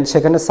দিলেন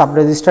সেখানে সাব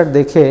রেজিস্ট্রার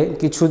দেখে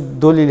কিছু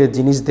দলিলের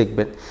জিনিস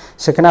দেখবেন।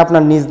 সেখানে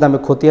আপনার নিজ নামে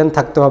খতিয়ান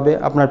থাকতে হবে,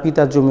 আপনার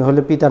পিতার জমি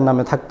হলে পিতার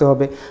নামে থাকতে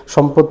হবে,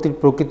 সম্পত্তির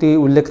প্রকৃতি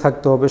উল্লেখ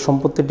থাকতে হবে,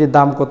 সম্পত্তিটির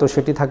দাম কত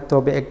সেটি থাকতে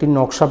হবে, একটি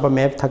নকশা বা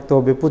ম্যাপ থাকতে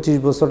হবে, 25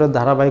 বছরের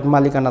ধারাবাহিক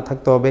মালিকানা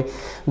থাকতে হবে,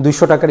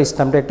 200 টাকার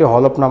স্ট্যাম্পে একটি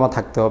হলফনামা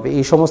থাকতে হবে।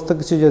 এই সমস্ত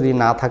কিছু যদি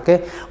না থাকে,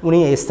 উনি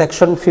এই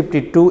সেকশন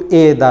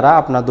 52A দ্বারা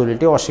আপনার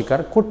দলিলটি অস্বীকার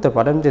করতে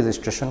পারেন,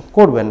 রেজিস্ট্রেশন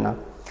করবেন না।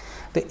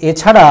 তো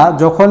এছাড়া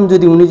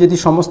উনি যদি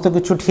সমস্ত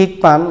কিছু ঠিক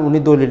পান, উনি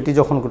দলিলটি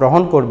যখন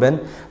গ্রহণ করবেন,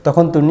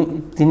 তখন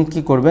তিনি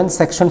কি করবেন,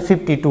 সেকশন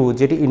 52,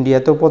 যেটি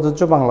ইন্ডিয়াতেও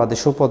প্রযোজ্য,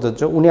 বাংলাদেশেও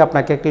প্রযোজ্য, উনি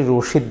আপনাকে একটি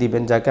রসিদ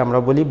দিবেন, যাকে আমরা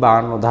বলি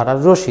 52 ধারার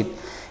রসিদ।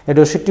 এই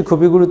রসিদটি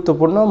খুবই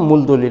গুরুত্বপূর্ণ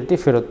মূল দলিলটি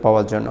ফেরত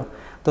পাওয়ার জন্য।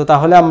 তো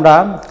তাহলে আমরা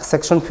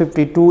সেকশন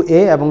 52A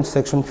এবং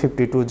সেকশন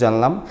 52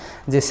 জানলাম।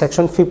 যে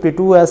সেকশন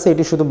 52 আছে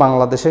এটি শুধু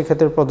বাংলাদেশের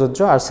ক্ষেত্রে প্রযোজ্য,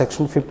 আর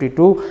সেকশন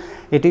 52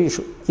 এটি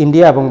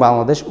ইন্ডিয়া এবং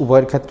বাংলাদেশ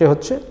উভয়ের ক্ষেত্রে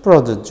হচ্ছে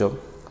প্রযোজ্য।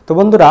 তো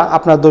বন্ধুরা,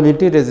 আপনার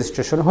দলিলটি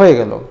রেজিস্ট্রেশন হয়ে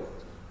গেল।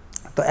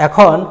 তো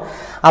এখন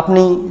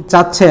আপনি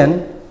চাচ্ছেন,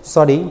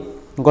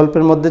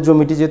 গল্পের মধ্যে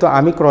জমিটি যেহেতু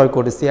আমি ক্রয়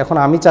করেছি, এখন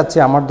আমি চাচ্ছি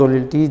আমার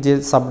দলিলটি যে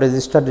সাব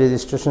রেজিস্টার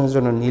রেজিস্ট্রেশনের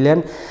জন্য নিলেন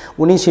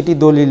উনি সেটি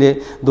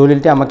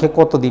দলিলটি আমাকে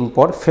কতদিন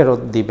পর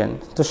ফেরত দিবেন।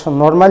 তো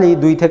নর্মালি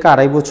 2 থেকে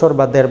 2.5 বছর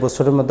বা 1.5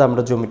 বছরের মধ্যে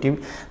আমরা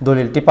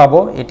দলিলটি পাবো।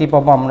 এটি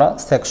পাবো আমরা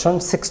সেকশন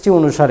 60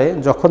 অনুসারে।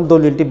 যখন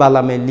দলিলটি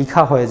বালামে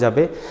লিখা হয়ে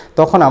যাবে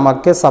তখন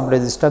আমাকে সাব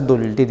রেজিস্টার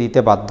দলিলটি দিতে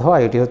বাধ্য,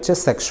 এটি হচ্ছে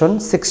সেকশন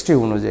 60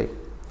 অনুযায়ী।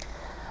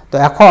 তো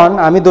এখন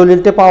আমি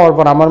দলিলটি পাওয়ার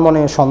পর আমার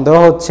মনে সন্দেহ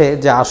হচ্ছে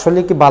যে আসলে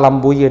কি বালাম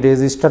বইয়ে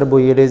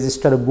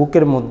রেজিস্টার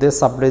বুকের মধ্যে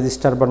সাব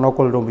রেজিস্টার বা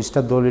নকল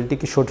রেজিস্টার দলিলটি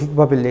কি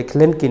সঠিকভাবে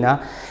লিখলেন কিনা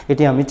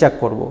এটি আমি চেক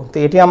করব। তো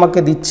এটি আমাকে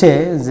দিচ্ছে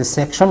যে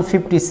সেকশন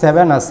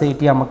 57 আছে,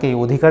 এটি আমাকে এই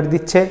অধিকার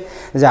দিচ্ছে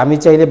যে আমি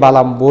চাইলে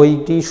বালাম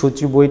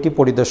সূচি বইটি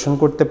পরিদর্শন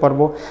করতে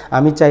পারবো,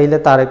 আমি চাইলে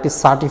তার একটি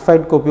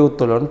সার্টিফাইড কপি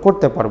উত্তোলন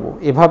করতে পারবো।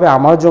 এভাবে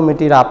আমার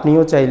জমিটির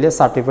আপনিও চাইলে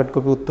সার্টিফাইড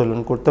কপি উত্তোলন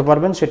করতে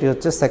পারবেন, সেটি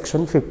হচ্ছে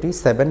সেকশন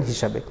 57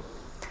 হিসাবে।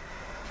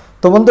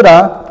 তো বন্ধুরা,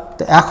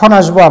 এখন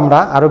আসবো আমরা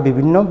আরও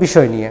বিভিন্ন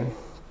বিষয় নিয়ে।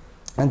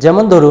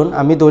 যেমন ধরুন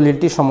আমি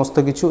দলিলটি সমস্ত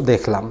কিছু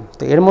দেখলাম,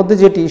 তো এর মধ্যে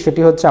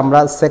সেটি হচ্ছে আমরা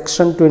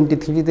সেকশন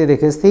 23-তে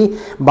দেখেছি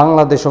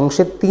বাংলাদেশ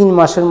অংশে 3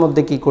 মাসের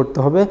মধ্যে কি করতে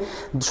হবে,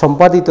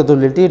 সম্পাদিত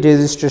দলিলটি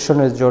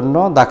রেজিস্ট্রেশনের জন্য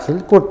দাখিল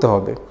করতে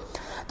হবে।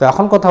 তো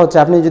এখন কথা হচ্ছে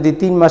আপনি যদি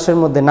 3 মাসের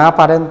মধ্যে না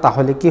পারেন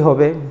তাহলে কি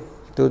হবে?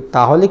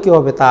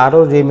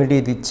 তারও রেমেডি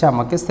দিচ্ছে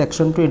আমাকে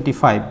সেকশন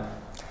 25।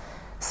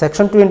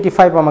 সেকশন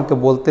 25 আমাকে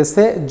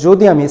বলতেছে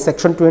যদি আমি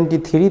সেকশন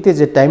 23-তে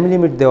যে টাইম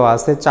লিমিট দেওয়া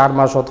আছে 4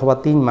 মাস অথবা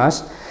 3 মাস,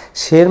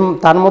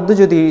 তার মধ্যে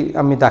যদি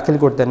আমি দাখিল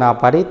করতে না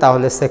পারি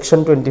তাহলে সেকশন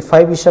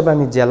 25 হিসাবে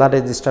আমি জেলা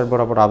রেজিস্ট্রার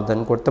বরাবর আবেদন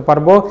করতে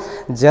পারবো।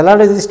 জেলা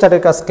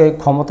রেজিস্ট্রারের কাছে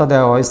ক্ষমতা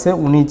দেওয়া হয়েছে,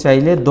 উনি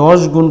চাইলে 10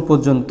 গুণ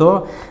পর্যন্ত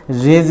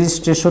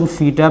রেজিস্ট্রেশন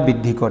ফিটা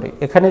বৃদ্ধি করে।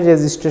 এখানে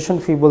রেজিস্ট্রেশন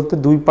ফি বলতে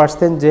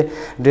 2% যে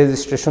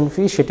রেজিস্ট্রেশন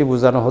ফি সেটি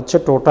বোঝানো হচ্ছে,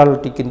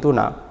 টোটালটি কিন্তু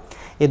না।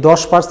 এই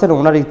 10%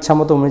 ওনার ইচ্ছা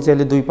মতো উনি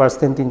চাইলে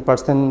 2%,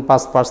 3%,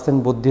 5%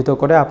 বর্ধিত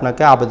করে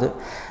আপনাকে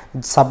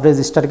সাব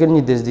রেজিস্ট্রারকে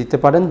নির্দেশ দিতে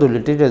পারেন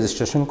দলিলটি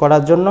রেজিস্ট্রেশন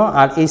করার জন্য।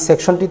 আর এই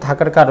সেকশনটি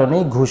থাকার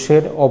কারণেই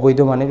ঘুষের অবৈধ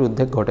মানের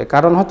উদ্বেগ ঘটে।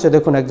 কারণ হচ্ছে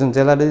দেখুন, একজন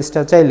জেলা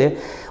রেজিস্ট্রার চাইলে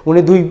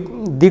উনি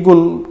দ্বিগুণ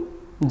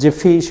যে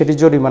ফি সেটি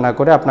জরিমানা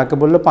করে আপনাকে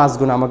বললো 5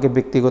 গুণ আমাকে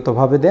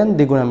ব্যক্তিগতভাবে দেন,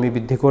 দ্বিগুণ আমি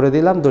বৃদ্ধি করে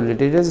দিলাম,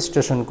 দলিলটি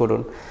রেজিস্ট্রেশন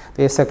করুন। তো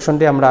এই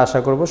সেকশনটি আমরা আশা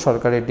করব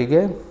সরকার এটিকে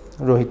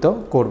রহিত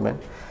করবেন।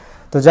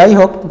 তো যাই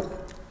হোক,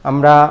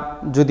 আমরা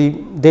যদি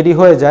দেরি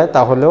হয়ে যায়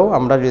তাহলেও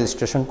আমরা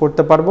রেজিস্ট্রেশন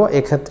করতে পারবো।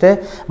 এক্ষেত্রে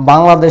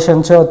বাংলাদেশ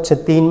অংশে হচ্ছে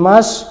 3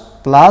 মাস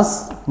প্লাস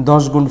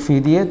 10 গুণ ফি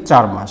দিয়ে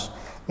 4 মাস,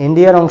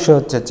 ইন্ডিয়ার অংশে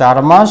হচ্ছে 4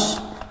 মাস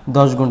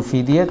 10 গুণ ফি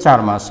দিয়ে 4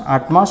 মাস,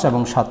 8 মাস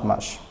এবং 7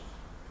 মাস।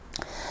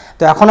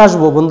 তো এখন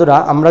আসবো বন্ধুরা,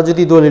 আমরা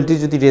যদি দলিলটি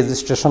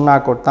রেজিস্ট্রেশন না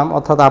করতাম,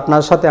 অর্থাৎ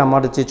আপনার সাথে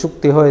আমার যে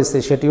চুক্তি হয়েছে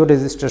সেটিও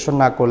রেজিস্ট্রেশন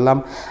না করলাম,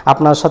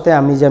 আপনার সাথে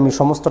আমি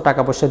সমস্ত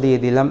টাকা পয়সা দিয়ে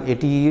দিলাম,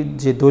 এটি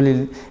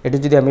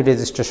যদি আমি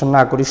রেজিস্ট্রেশন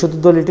না করি, শুধু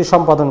দলিলটি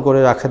সম্পাদন করে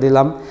রেখে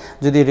দিলাম,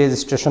 যদি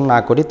রেজিস্ট্রেশন না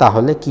করি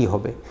তাহলে কি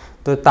হবে?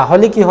 তো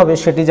তাহলে কি হবে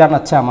সেটি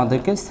জানাচ্ছে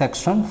আমাদেরকে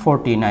সেকশন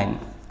 49।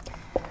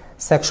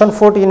 সেকশন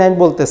 49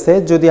 বলতেছে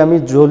যদি আমি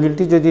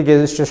দলিলটি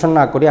রেজিস্ট্রেশন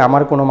না করি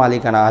আমার কোনো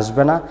মালিকানা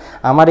আসবে না,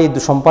 আমার এই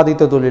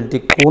সম্পাদিত দলিলটি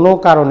কোনো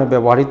কারণে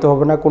ব্যবহৃত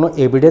হবে না, কোনো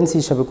এভিডেন্স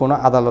হিসেবে কোনো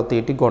আদালতে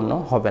এটি গণ্য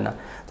হবে না।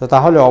 তো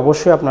তাহলে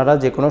অবশ্যই আপনারা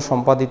যে কোনো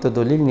সম্পাদিত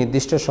দলিল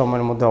নির্দিষ্ট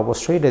সময়ের মধ্যে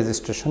অবশ্যই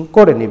রেজিস্ট্রেশন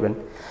করে নেবেন।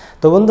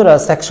 তো বন্ধুরা,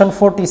 সেকশন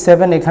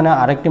 47 এখানে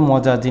আরেকটি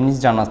মজার জিনিস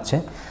জানাচ্ছে,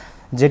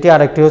 যেটি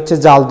আরেকটি হচ্ছে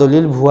জাল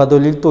দলিল, ভুয়া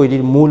দলিল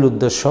তৈরির মূল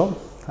উদ্দেশ্য।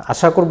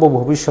 আশা করব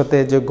ভবিষ্যতে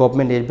যে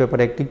গভর্নমেন্ট এর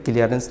ব্যাপারে একটি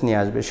ক্লিয়ারেন্স নিয়ে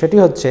আসবে। সেটি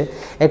হচ্ছে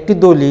একটি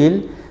দলিল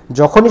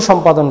যখনই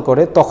সম্পাদন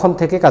করে তখন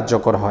থেকে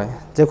কার্যকর হয়।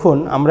 দেখুন,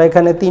 আমরা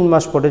এখানে 3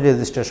 মাস পরে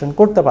রেজিস্ট্রেশন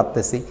করতে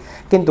পারতেছি,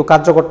 কিন্তু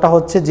কার্যকরটা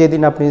হচ্ছে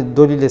যেদিন আপনি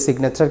দলিলে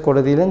সিগনেচার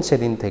করে দিলেন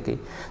সেদিন থেকেই।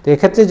 তো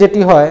এক্ষেত্রে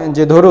যেটি হয়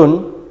যে ধরুন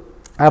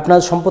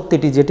আপনার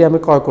সম্পত্তিটি যেটি আমি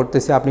ক্রয়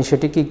করতেছি, আপনি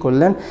সেটি কি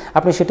করলেন,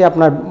 আপনি সেটি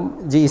আপনার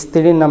যে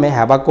স্ত্রীর নামে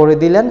হেবা করে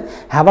দিলেন,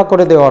 হেবা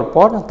করে দেওয়ার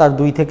পর তার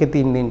 2 থেকে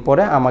 3 দিন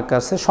পরে আমার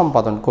কাছে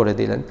সম্পাদন করে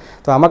দিলেন।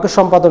 তো আমাকে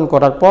সম্পাদন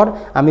করার পর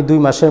আমি 2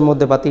 মাসের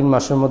মধ্যে বা 3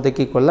 মাসের মধ্যে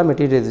কি করলাম,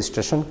 এটি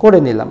রেজিস্ট্রেশন করে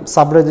নিলাম।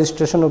 সাব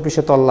রেজিস্ট্রেশন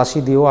অফিসে তল্লাশি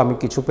দিয়েও আমি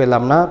কিছু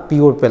পেলাম না,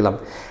 পিওর পেলাম।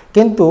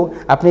 কিন্তু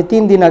আপনি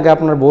 3 দিন আগে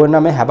আপনার বউয়ের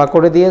নামে হেবা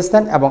করে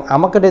দিয়েছেন এবং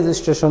আমাকে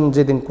রেজিস্ট্রেশন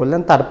যেদিন করলেন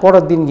তার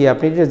পরের দিন গিয়ে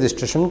আপনি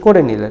রেজিস্ট্রেশন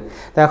করে নিলেন।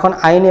 তো এখন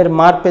আইনের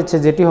মার পেছে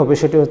যেটি হবে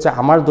সেটি হচ্ছে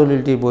আমার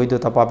দলিলটি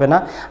বৈধতা পাবে না,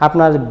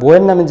 আপনার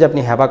বউয়ের নামে যে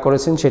আপনি হেবা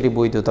করেছেন সেটি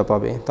বৈধতা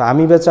পাবে। তো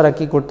আমি বেচারা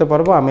কি করতে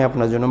পারবো, আমি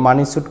আপনার জন্য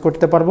মানি স্যুট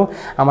করতে পারবো,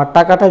 আমার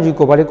টাকাটা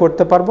রিকভারি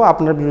করতে পারবো,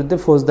 আপনার বিরুদ্ধে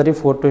ফৌজদারি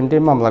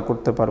 420 মামলা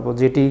করতে পারবো,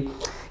 যেটি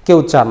কেউ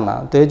চান না।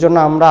 তো এই জন্য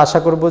আমরা আশা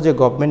করব যে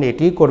গভর্নমেন্ট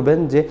এটিই করবেন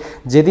যে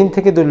যেদিন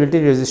থেকে দলিলটি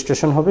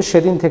রেজিস্ট্রেশন হবে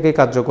সেদিন থেকে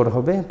কার্যকর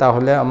হবে,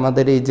 তাহলে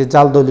আমাদের এই যে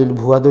জাল দলিল,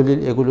 ভুয়া দলিল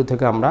এগুলো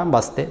থেকে আমরা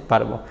বাঁচতে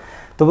পারবো।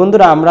 তো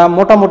বন্ধুরা, আমরা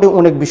মোটামুটি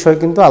অনেক বিষয়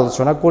কিন্তু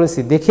আলোচনা করেছি।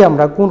 দেখি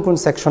আমরা কোন কোন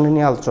সেকশনে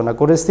নিয়ে আলোচনা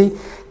করেছি,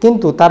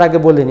 কিন্তু তার আগে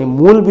বলে নিই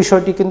মূল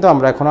বিষয়টি কিন্তু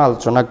আমরা এখনও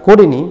আলোচনা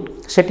করিনি।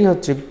 সেটি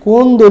হচ্ছে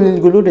কোন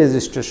দলিলগুলো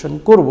রেজিস্ট্রেশন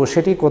করব,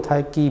 সেটি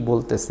কোথায় কি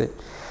বলতেছে।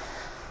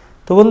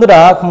 তো বন্ধুরা,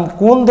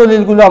 কোন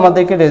দলিলগুলো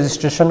আমাদেরকে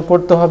রেজিস্ট্রেশন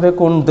করতে হবে,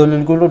 কোন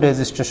দলিলগুলো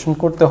রেজিস্ট্রেশন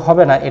করতে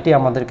হবে না, এটি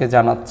আমাদেরকে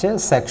জানাচ্ছে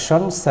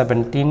section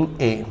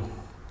 17A।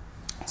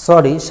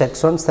 Sorry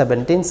section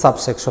 17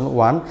 subsection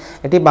 1,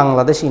 এটি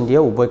বাংলাদেশ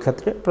ইন্ডিয়া উভয়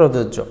ক্ষেত্রে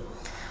প্রযোজ্য।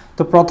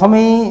 তো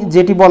প্রথমেই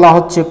যেটি বলা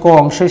হচ্ছে ক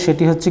অংশে,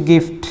 সেটি হচ্ছে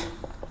গিফট।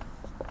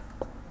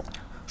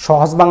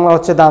 সহজ বাংলা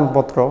হচ্ছে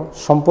দানপত্র।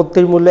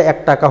 সম্পত্তির মূল্য 1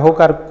 টাকা হোক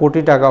আর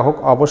কোটি টাকা হোক,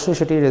 অবশ্যই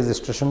সেটি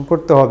রেজিস্ট্রেশন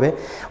করতে হবে,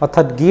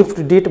 অর্থাৎ gift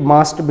did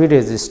must be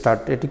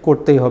registered, এটি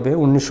করতেই হবে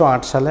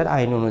 1908 সালের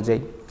আইন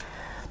অনুযায়ী।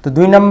 তো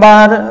 2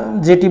 নাম্বার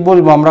যেটি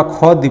বলবো আমরা খ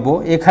দিব,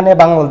 এখানে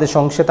বাংলাদেশ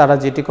অংশে তারা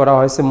যেটি করা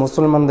হয়েছে,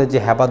 মুসলমানদের যে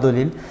হেবা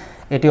দলিল,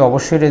 এটি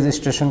অবশ্যই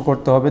রেজিস্ট্রেশন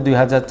করতে হবে।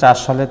 2004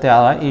 সালে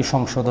তারা এই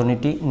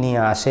সংশোধনীটি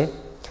নিয়ে আসে।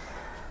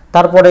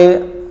 তারপরে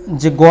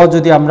যে গ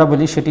যদি আমরা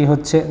বলি, সেটি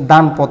হচ্ছে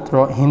দানপত্র।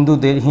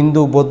 হিন্দুদের,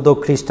 হিন্দু বৌদ্ধ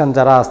খ্রিস্টান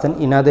যারা আছেন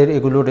ইনাদের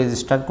এগুলো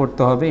রেজিস্টার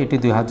করতে হবে, এটি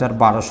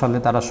 2012 সালে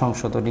তারা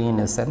সংশোধনী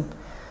এনেছেন।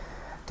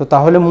 তো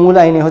তাহলে মূল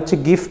আইনে হচ্ছে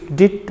gift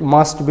did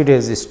must be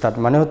registered,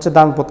 মানে হচ্ছে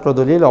দানপত্র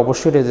দলিল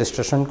অবশ্যই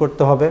রেজিস্ট্রেশন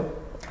করতে হবে।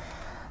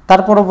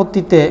 তার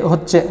পরবর্তীতে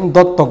হচ্ছে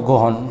দত্তক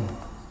গ্রহণ।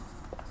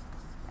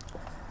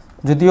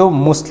 যদিও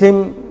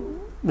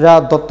মুসলিমরা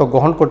দত্তক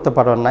গ্রহণ করতে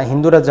পারেন না,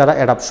 হিন্দুরা যারা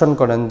অ্যাডাপশন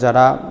করেন,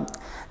 যারা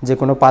যে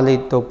কোনো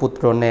পালিত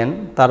পুত্র নেন,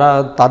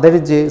 তাদের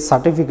যে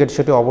সার্টিফিকেট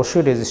সেটি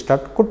অবশ্যই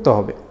রেজিস্টার্ড করতে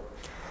হবে।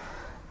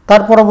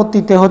 তার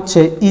পরবর্তীতে হচ্ছে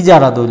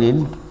ইজারা দলিল।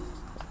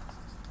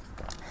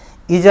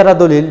 ইজারা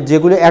দলিল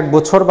যেগুলো 1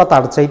 বছর বা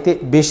তার চাইতে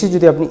বেশি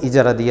যদি আপনি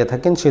ইজারা দিয়ে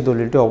থাকেন, সেই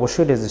দলিলটি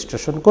অবশ্যই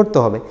রেজিস্ট্রেশন করতে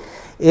হবে।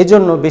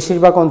 এজন্য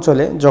বেশিরভাগ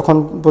অঞ্চলে যখন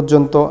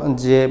পর্যন্ত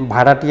যে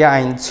ভাড়াটিয়া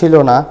আইন ছিল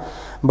না,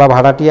 বা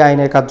ভাড়াটিয়া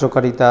আইনের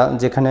কার্যকারিতা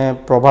যেখানে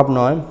প্রভাব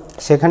নয়,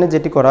 সেখানে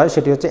যেটি করা হয়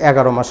সেটি হচ্ছে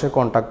 11 মাসের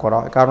কন্ট্রাক্ট করা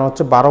হয়। কারণ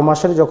হচ্ছে 12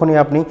 মাসের যখনই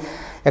আপনি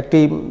একটি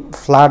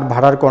ফ্ল্যাট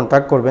ভাড়ার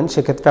কন্ট্রাক্ট করবেন,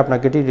 সেক্ষেত্রে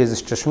আপনাকে এটি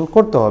রেজিস্ট্রেশন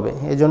করতে হবে।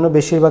 এই জন্য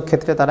বেশিরভাগ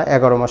ক্ষেত্রে তারা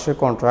 11 মাসের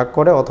কন্ট্রাক্ট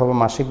করে অথবা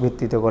মাসিক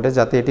ভিত্তিতে করে,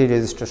 যাতে এটি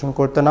রেজিস্ট্রেশন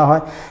করতে না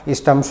হয়,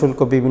 স্ট্যাম্প শুল্ক,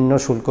 বিভিন্ন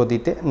শুল্ক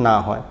দিতে না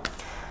হয়।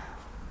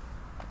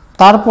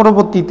 তার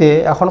পরবর্তীতে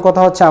এখন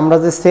কথা হচ্ছে আমরা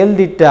যে সেল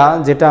ডিডটা,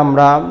 যেটা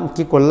আমরা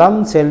কি করলাম,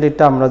 সেল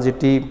ডিডটা আমরা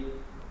যেটি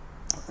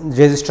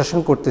রেজিস্ট্রেশন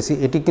করতেছি,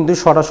 এটি কিন্তু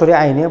সরাসরি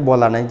আইনে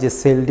বলা নাই যে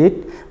sale deed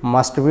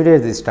must be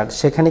registered.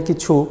 সেখানে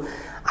কিছু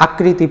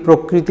আকৃতি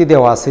প্রকৃতি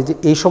দেওয়া আছে যে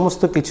এই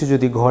সমস্ত কিছু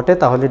যদি ঘটে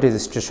তাহলে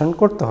রেজিস্ট্রেশন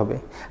করতে হবে।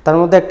 তার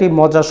মধ্যে একটি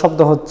মজার শব্দ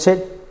হচ্ছে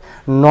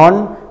নন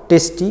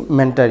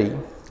টেস্টিমেন্টারি,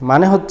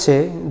 মানে হচ্ছে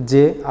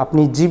যে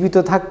আপনি জীবিত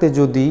থাকতে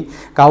যদি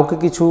কাউকে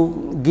কিছু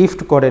গিফট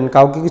করেন,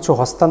 কাউকে কিছু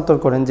হস্তান্তর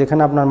করেন,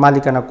 যেখানে আপনার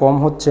মালিকানা কম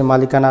হচ্ছে,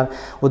 মালিকানার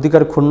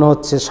অধিকার ক্ষুণ্ণ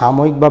হচ্ছে,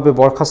 সাময়িকভাবে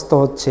বরখাস্ত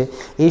হচ্ছে,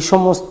 এই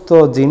সমস্ত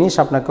জিনিস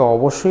আপনাকে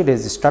অবশ্যই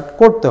রেজিস্টার্ড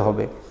করতে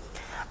হবে।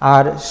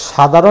 আর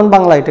সাধারণ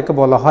বাংলা এটাকে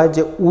বলা হয়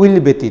যে উইল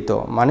ব্যতীত,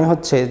 মানে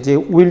হচ্ছে যে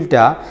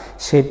উইলটা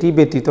সেটি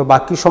ব্যতীত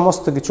বাকি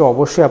সমস্ত কিছু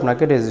অবশ্যই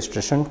আপনাকে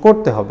রেজিস্ট্রেশন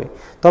করতে হবে।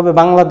 তবে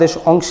বাংলাদেশ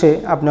অংশে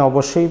আপনি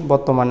অবশ্যই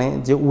বর্তমানে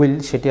যে উইল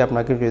সেটি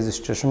আপনাকে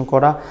রেজিস্ট্রেশন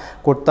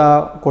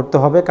করতে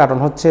হবে, কারণ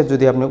হচ্ছে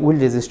যদি আপনি উইল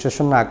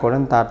রেজিস্ট্রেশন না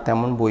করেন তার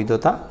তেমন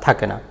বৈধতা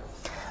থাকে না।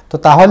 তো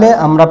তাহলে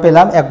আমরা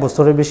পেলাম 1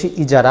 বছরের বেশি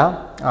ইজারা,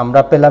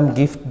 আমরা পেলাম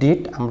গিফট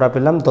ডিড, আমরা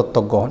পেলাম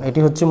দত্তক গ্রহণ, এটি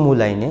হচ্ছে মূল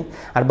আইনে।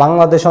 আর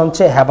বাংলাদেশ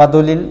হচ্ছে হেবা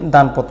দলিল,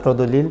 দানপত্র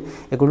দলিল,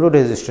 এগুলো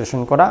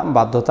রেজিস্ট্রেশন করা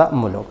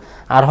বাধ্যতামূলক।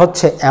 আর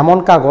হচ্ছে এমন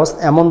কাগজ,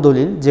 এমন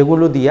দলিল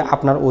যেগুলো দিয়ে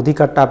আপনার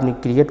অধিকারটা আপনি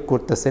ক্রিয়েট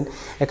করতেছেন।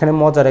 এখানে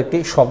মজার একটি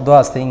শব্দ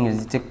আছে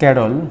ইংরেজিতে,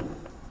 ক্যাডল।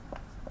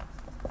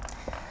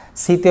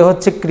 সিতে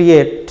হচ্ছে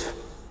ক্রিয়েট,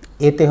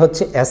 এতে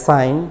হচ্ছে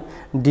অ্যাসাইন,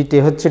 ডিতে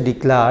হচ্ছে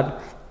ডিক্লার,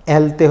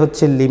 এলতে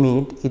হচ্ছে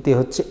লিমিট, ইতে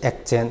হচ্ছে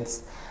এক্সচেঞ্জ।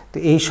 তো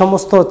এই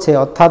সমস্ত হচ্ছে,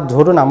 অর্থাৎ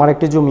ধরুন আমার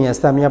একটি জমি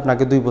আছে, আমি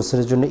আপনাকে 2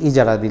 বছরের জন্য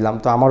ইজারা দিলাম,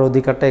 তো আমার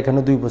অধিকারটা এখানে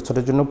 2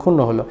 বছরের জন্য ক্ষুণ্ণ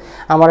হলো।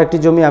 আমার একটি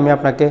জমি আমি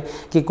আপনাকে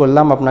কি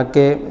করলাম,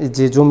 আপনাকে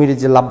যে জমির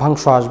যে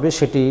লাভ্যাংশ আসবে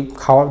সেটি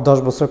 10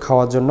 বছর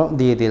খাওয়ার জন্য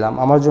দিয়ে দিলাম।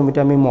 আমার জমিটা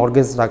আমি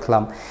মর্গেজ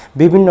রাখলাম,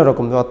 বিভিন্ন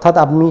রকম। অর্থাৎ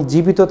আমি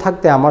জীবিত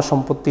থাকতে আমার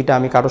সম্পত্তিটা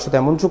আমি কারোর সাথে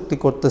এমন চুক্তি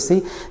করতেছি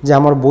যে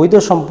আমার বৈধ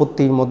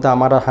সম্পত্তির মধ্যে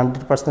আমার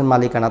 100%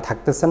 মালিকানা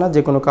থাকতেছে না,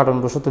 যে কোনো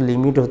কারণবশত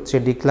লিমিট হচ্ছে,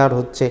 ডিক্লার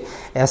হচ্ছে,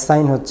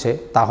 অ্যাসাইন হচ্ছে,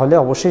 তাহলে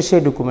অবশ্যই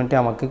সেই ডকুমেন্টে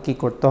আমাকে কি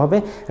করতে হবে,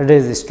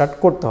 রেজিস্টার্ড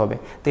করতে হবে।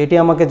 তো এটি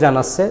আমাকে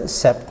জানাচ্ছে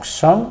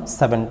সেকশন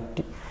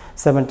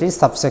 70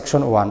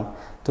 সাবসেকশন 1।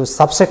 তো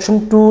সাবসেকশন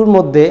 2-র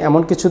মধ্যে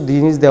এমন কিছু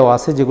জিনিস দেওয়া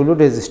আছে যেগুলো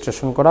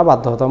রেজিস্ট্রেশন করা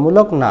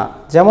বাধ্যতামূলক না।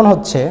 যেমন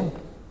হচ্ছে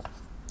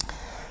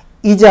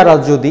ইজারা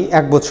যদি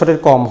 1 বছরের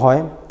কম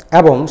হয়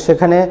এবং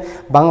সেখানে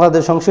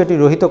বাংলাদেশ অংশে এটি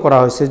রহিত করা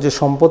হয়েছে যে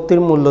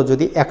সম্পত্তির মূল্য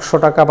যদি 100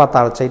 টাকা বা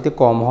তার চাইতে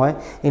কম হয়,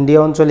 ইন্ডিয়া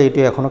অঞ্চলে এটি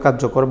এখনও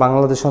কার্যকর।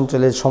 বাংলাদেশ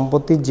অঞ্চলে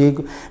সম্পত্তির যে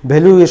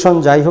ভ্যালুয়েশন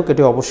যাই হোক,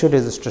 এটি অবশ্যই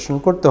রেজিস্ট্রেশন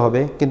করতে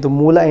হবে। কিন্তু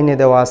মূল আইনে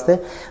দেওয়া আছে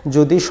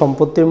যদি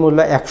সম্পত্তির মূল্য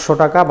 100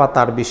 টাকা বা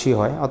তার বেশি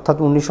হয়, অর্থাৎ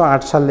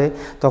 1908 সালে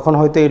তখন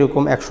হয়তো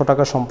এরকম 100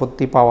 টাকা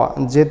সম্পত্তি পাওয়া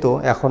যেত,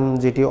 এখন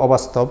যেটি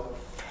অবাস্তব।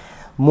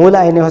 মূল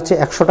আইনে হচ্ছে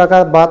 100 টাকা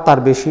বা তার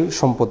বেশি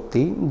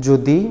সম্পত্তি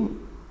যদি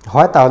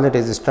হয় তাহলে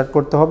রেজিস্টার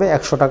করতে হবে,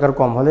 100 টাকার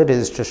কম হলে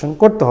রেজিস্ট্রেশন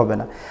করতে হবে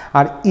না।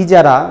 আর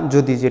ইজারা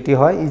যদি যেটি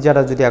হয়,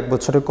 ইজারা যদি 1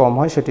 বছরের কম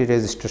হয় সেটি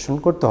রেজিস্ট্রেশন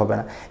করতে হবে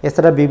না।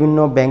 এছাড়া বিভিন্ন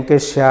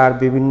ব্যাংকের শেয়ার,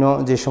 বিভিন্ন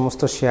যে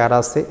সমস্ত শেয়ার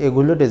আছে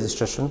এগুলো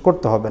রেজিস্ট্রেশন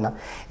করতে হবে না।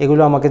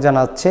 এগুলো আমাকে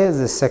জানাচ্ছে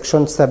যে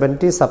সেকশন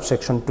 70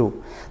 সাবসেকশন 2।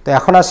 তো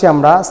এখন আসি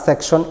আমরা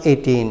সেকশন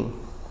 18।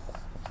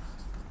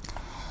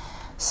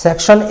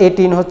 সেকশন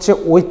 18 হচ্ছে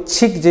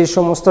ঐচ্ছিক যে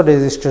সমস্ত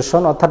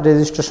রেজিস্ট্রেশন, অর্থাৎ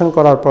রেজিস্ট্রেশন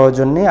করার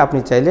প্রয়োজন নেই, আপনি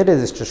চাইলে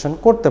রেজিস্ট্রেশন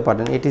করতে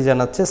পারেন, এটি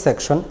জানাচ্ছে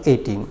সেকশন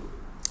 18।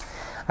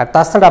 আর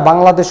তাছাড়া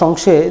বাংলাদেশ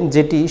অংশে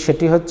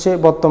সেটি হচ্ছে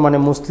বর্তমানে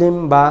মুসলিম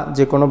বা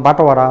যে কোনো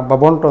বাটোয়ারা বা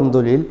বন্টন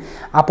দলিল,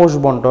 আপোষ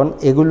বন্টন,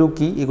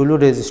 এগুলো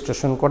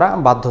রেজিস্ট্রেশন করা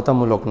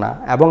বাধ্যতামূলক না।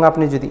 এবং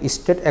আপনি যদি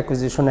স্টেট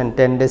অ্যাকুইজিশন অ্যান্ড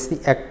টেন্ডেন্সি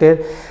অ্যাক্টের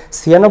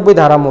 96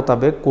 ধারা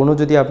মোতাবেক কোনো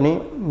যদি আপনি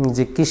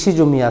যে কৃষি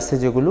জমি আছে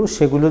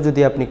সেগুলো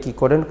যদি আপনি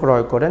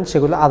ক্রয় করেন,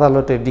 সেগুলো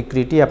আদালতের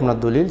ডিক্রিটি আপনার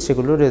দলিল,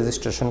 সেগুলো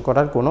রেজিস্ট্রেশন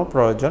করার কোনো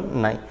প্রয়োজন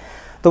নাই।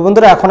 তো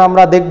বন্ধুরা, এখন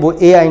আমরা দেখব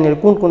এই আইনের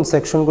কোন কোন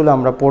সেকশনগুলো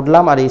আমরা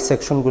পড়লাম আর এই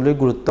সেকশনগুলোই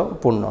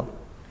গুরুত্বপূর্ণ।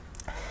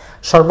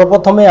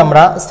 সর্বপ্রথমে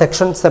আমরা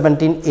সেকশন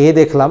 17A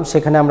দেখলাম।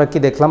 সেখানে আমরা কি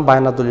দেখলাম?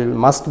 বায়না দলিল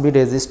must be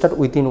registered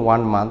within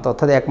 1 month,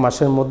 অর্থাৎ 1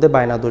 মাসের মধ্যে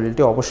বায়না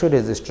দলিলটি অবশ্যই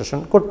রেজিস্ট্রেশন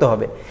করতে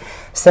হবে।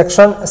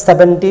 সেকশন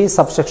 70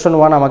 সাবসেকশন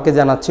 1 আমাকে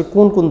জানাচ্ছে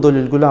কোন কোন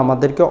দলিলগুলো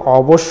আমাদেরকে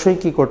অবশ্যই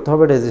কি করতে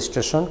হবে,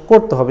 রেজিস্ট্রেশন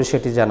করতে হবে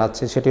সেটি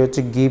জানাচ্ছে। সেটি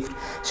হচ্ছে গিফট,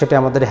 সেটি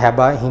আমাদের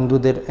হেবা,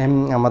 হিন্দুদের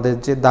আমাদের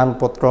যে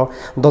দানপত্র,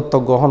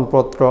 দত্তক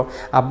গ্রহণপত্র,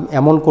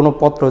 এমন কোনো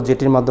পত্র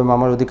যেটির মাধ্যমে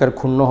আমার অধিকার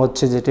ক্ষুণ্ণ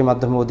হচ্ছে, যেটির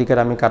মাধ্যমে অধিকার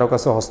আমি কারো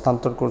কাছে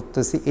হস্তান্তর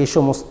করতেছি, এই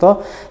সমস্ত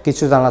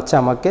কিছু জানাচ্ছে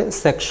আমাকে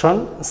সেকশন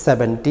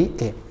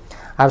 70A।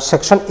 আর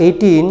সেকশন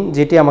 18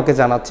 যেটি আমাকে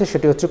জানাচ্ছে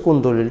সেটি হচ্ছে কোন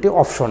দলিলটি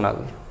অপশনাল।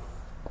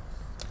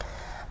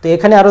 তো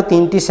এখানে আরও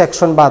 3টি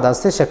সেকশন বাদ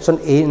আছে, সেকশন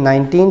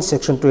 19,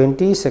 সেকশন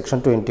 20, সেকশন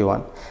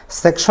 21।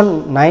 সেকশন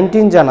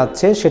 19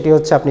 জানাচ্ছে সেটি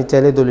হচ্ছে আপনি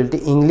চাইলে দলিলটি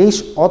ইংলিশ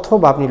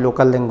অথবা আপনি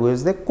লোকাল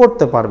ল্যাঙ্গুয়েজে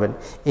করতে পারবেন,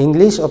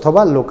 ইংলিশ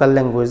অথবা লোকাল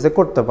ল্যাঙ্গুয়েজে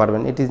করতে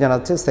পারবেন, এটি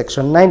জানাচ্ছে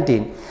সেকশন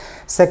 19।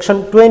 সেকশন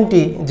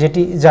 20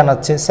 যেটি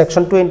জানাচ্ছে,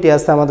 সেকশন 20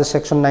 আছে আমাদের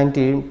সেকশন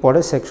 90 পরে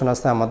সেকশন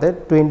আছে আমাদের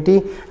 20,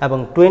 এবং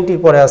 20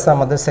 পরে আছে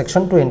আমাদের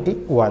সেকশন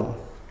 21।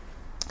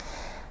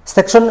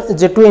 সেকশন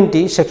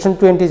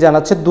 20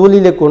 জানাচ্ছে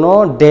দলিলে কোনো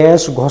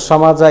ড্যাশ, ঘষা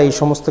মাজা এই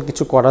সমস্ত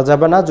কিছু করা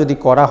যাবে না। যদি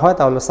করা হয়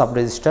তাহলে সাব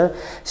রেজিস্ট্রার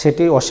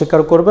সেটি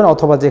অস্বীকার করবেন,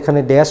 অথবা যেখানে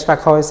ড্যাশ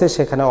রাখা হয়েছে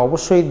সেখানে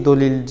অবশ্যই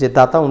দলিল যে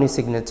দাতা উনি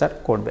সিগনেচার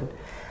করবেন।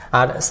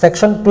 আর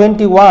সেকশন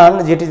 21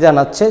 যেটি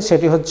জানাচ্ছে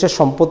সেটি হচ্ছে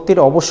সম্পত্তির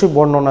অবশ্যই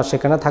বর্ণনা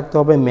সেখানে থাকতে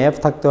হবে, ম্যাপ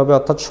থাকতে হবে,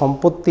 অর্থাৎ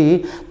সম্পত্তির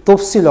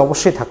তফসিল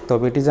অবশ্যই থাকতে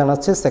হবে, এটি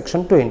জানাচ্ছে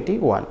সেকশন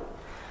 21।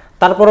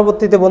 তার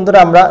পরবর্তীতে বন্ধুরা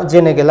আমরা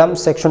জেনে গেলাম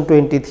সেকশন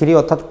 23,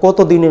 অর্থাৎ কত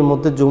দিনের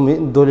মধ্যে জমি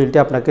দলিলটি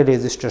আপনাকে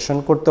রেজিস্ট্রেশন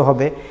করতে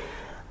হবে।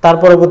 তার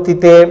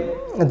পরবর্তীতে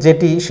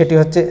সেটি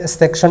হচ্ছে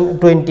সেকশন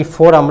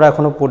 24, আমরা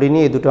এখনও পড়িনি,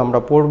 এই দুটো আমরা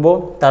পড়ব।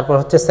 তারপর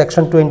হচ্ছে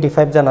সেকশন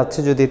 25 জানাচ্ছে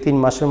যদি 3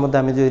 মাসের মধ্যে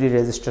আমি যদি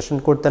রেজিস্ট্রেশন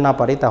করতে না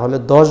পারি তাহলে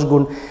 10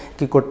 গুণ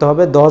কি করতে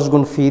হবে, 10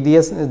 গুণ ফি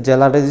দিয়ে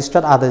জেলা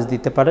রেজিস্ট্রার আদেশ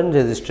দিতে পারেন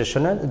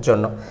রেজিস্ট্রেশনের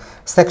জন্য।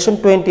 সেকশন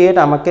 28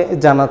 আমাকে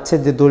জানাচ্ছে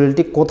যে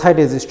দলিলটি কোথায়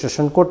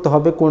রেজিস্ট্রেশন করতে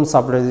হবে, কোন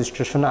সাব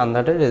রেজিস্ট্রেশন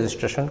আন্ডারে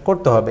রেজিস্ট্রেশন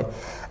করতে হবে।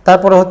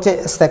 তারপরে হচ্ছে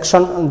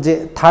সেকশন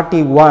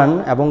 31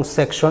 এবং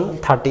সেকশন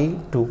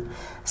 32।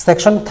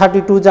 সেকশন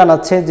 32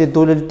 জানাচ্ছে যে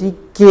দলিলটি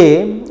কে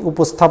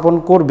উপস্থাপন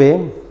করবে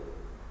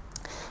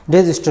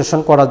রেজিস্ট্রেশন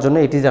করার জন্য,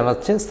 এটি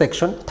জানাচ্ছে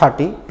সেকশন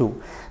 32।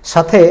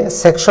 সাথে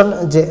সেকশন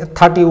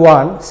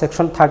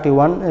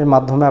 31 এর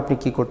মাধ্যমে আপনি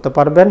কি করতে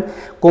পারবেন,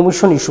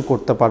 কমিশন ইস্যু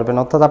করতে পারবেন,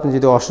 অর্থাৎ আপনি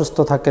যদি অসুস্থ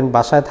থাকেন,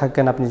 বাসায়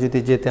থাকেন, আপনি যদি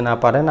যেতে না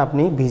পারেন,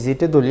 আপনি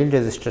ভিজিটে দলিল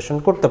রেজিস্ট্রেশন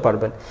করতে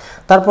পারবেন।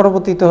 তার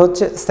পরবর্তীতে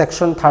হচ্ছে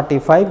সেকশন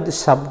 35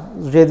 সাব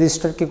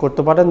রেজিস্ট্রার কি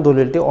করতে পারেন,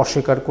 দলিলটি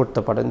অস্বীকার করতে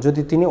পারেন।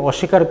 যদি তিনি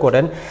অস্বীকার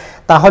করেন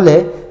তাহলে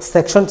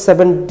সেকশন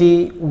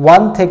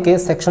 71 থেকে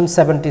সেকশন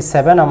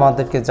 77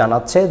 আমাদেরকে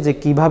জানাচ্ছে যে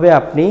কিভাবে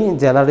আপনি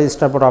জেলা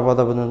রেজিস্ট্রার পর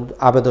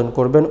আবেদন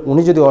করবেন।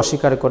 উনি যদি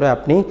অস্বীকার করে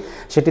আপনি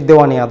সেটি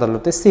দেওয়ানি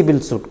আদালতে সিভিল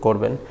স্যুট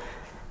করবেন।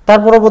 তার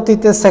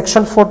পরবর্তীতে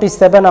সেকশন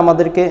 47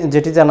 আমাদেরকে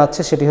যেটি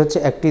জানাচ্ছে সেটি হচ্ছে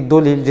একটি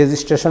দলিল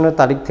রেজিস্ট্রেশনের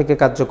তারিখ থেকে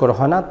কার্যকর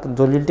হয় না,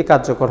 দলিলটি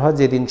কার্যকর হয়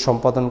যেদিন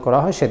সম্পাদন করা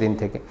হয় সেদিন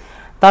থেকে।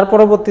 তার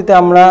পরবর্তীতে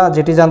আমরা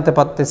যেটি জানতে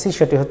পারতেছি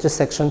সেটি হচ্ছে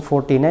সেকশন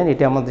 49,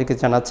 এটি আমাদেরকে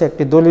জানাচ্ছে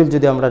একটি দলিল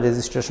যদি আমরা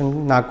রেজিস্ট্রেশন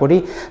না করি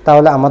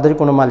তাহলে আমাদের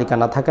কোনো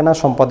মালিকানা থাকে না,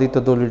 সম্পাদিত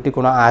দলিলটি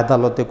কোনো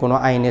আদালতে কোনো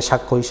আইনে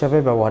সাক্ষ্য হিসাবে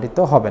ব্যবহৃত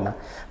হবে না।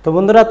 তো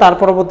বন্ধুরা, তার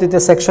পরবর্তীতে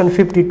সেকশন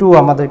 52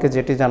 আমাদেরকে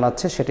যেটি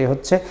জানাচ্ছে সেটি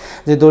হচ্ছে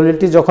যে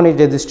দলিলটি যখনই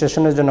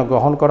রেজিস্ট্রেশনের জন্য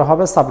গ্রহণ করা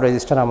হবে সাব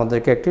রেজিস্ট্রার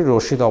আমাদেরকে একটি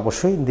রসিদ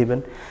অবশ্যই দিবেন।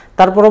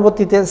 তার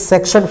পরবর্তীতে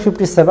সেকশন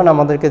 57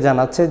 আমাদেরকে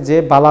জানাচ্ছে যে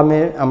বালামে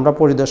আমরা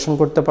পরিদর্শন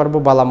করতে পারবো,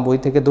 বালাম বই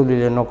থেকে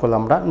দলিলের নকল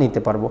আমরা নিতে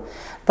পারবো।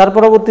 তার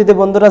পরবর্তীতে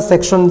বন্ধুরা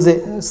সেকশন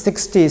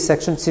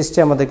 60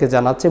 আমাদেরকে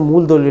জানাচ্ছে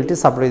মূল দলিলটি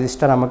সাব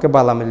রেজিস্ট্রার আমাকে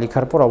বালামে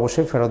লেখার পর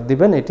অবশ্যই ফেরত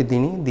দিবেন, এটি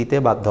তিনি দিতে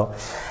বাধ্য।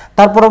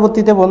 তার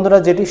পরবর্তীতে বন্ধুরা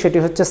সেটি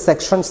হচ্ছে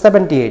সেকশন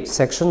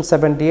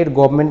 78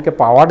 গভর্নমেন্টকে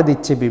পাওয়ার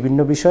দিচ্ছে বিভিন্ন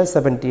বিষয়ে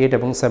 78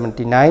 এবং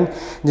 79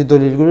 যে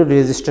দলিলগুলো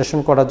রেজিস্ট্রেশন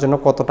করার জন্য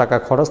কত টাকা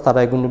খরচ তারা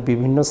এগুলো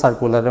বিভিন্ন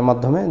সার্কুলারের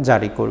মাধ্যমে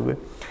জারি করবে।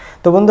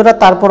 তো বন্ধুরা,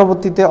 তার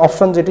পরবর্তীতে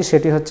অপশন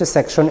সেটি হচ্ছে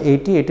সেকশন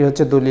 80, এটি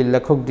হচ্ছে দলিল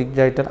লেখক, ডিক্রি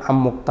রাইটার,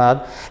 মুক্তার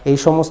এই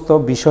সমস্ত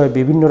বিষয়ে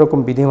বিভিন্ন রকম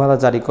বিধিমালা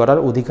জারি করার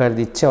অধিকার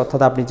দিচ্ছে,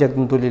 অর্থাৎ আপনি যে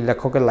একজন দলিল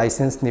লেখকের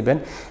লাইসেন্স নেবেন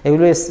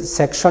এগুলো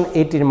সেকশন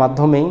 80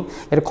 মাধ্যমেই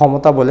এর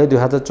ক্ষমতা বলে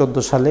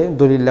 2014 সালে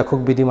দলিল লেখক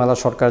বিধিমালা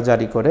সরকার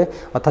জারি করে,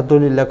 অর্থাৎ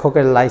দলিল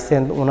লেখকের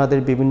লাইসেন্স, ওনাদের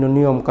বিভিন্ন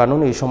নিয়ম কানুন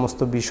এই সমস্ত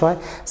বিষয়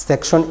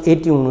সেকশন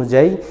 80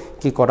 অনুযায়ী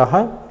কি করা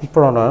হয়,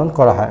 প্রণয়ন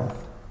করা হয়।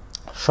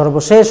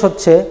 সর্বশেষ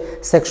হচ্ছে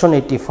সেকশন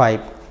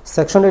 85।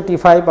 সেকশন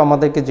 85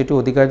 আমাদেরকে যেটি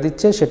অধিকার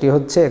দিচ্ছে সেটি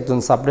হচ্ছে একজন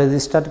সাব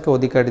রেজিস্ট্রারকে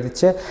অধিকার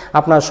দিচ্ছে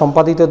আপনার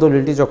সম্পাদিত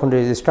দলিলটি যখন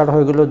রেজিস্টার্ড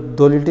হয়ে গেল,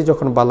 দলিলটি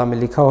যখন বালামে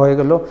লেখা হয়ে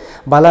গেল,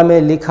 বালামে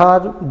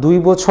লেখার 2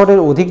 বছরের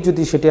অধিক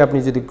যদি সেটি আপনি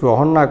যদি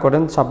গ্রহণ না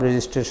করেন, সাব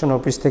রেজিস্ট্রেশন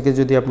অফিস থেকে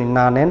যদি আপনি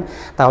না নেন,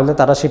 তাহলে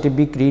তারা সেটি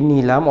বিক্রি,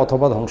 নিলাম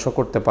অথবা ধ্বংস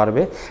করতে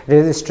পারবে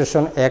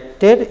রেজিস্ট্রেশন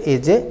অ্যাক্টের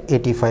এজে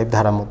 85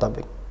 ধারা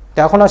মোতাবেক।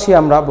 এখন আসি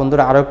আমরা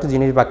বন্ধুরা, আরও একটি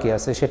জিনিস বাকি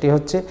আছে, সেটি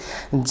হচ্ছে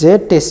যে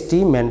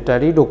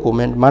টেস্টিমেন্টারি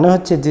ডকুমেন্ট, মানে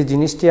হচ্ছে যে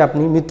জিনিসটি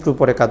আপনি মৃত্যুর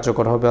পরে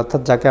কার্যকর হবে,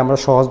 অর্থাৎ যাকে আমরা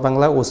সহজ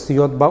বাংলায়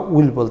ওসিয়ত বা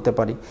উইল বলতে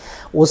পারি।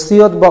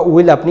 ওসিয়ত বা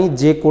উইল আপনি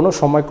যে কোনো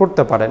সময়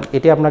করতে পারেন।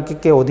 এটি আপনাকে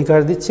কে অধিকার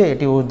দিচ্ছে?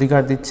 এটি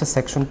অধিকার দিচ্ছে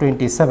সেকশন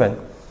 27।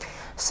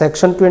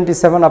 সেকশন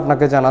 27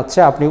 আপনাকে জানাচ্ছে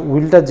আপনি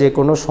উইলটা যে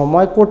কোনো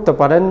সময় করতে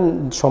পারেন,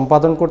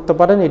 সম্পাদন করতে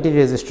পারেন, এটি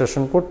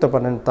রেজিস্ট্রেশন করতে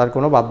পারেন, তার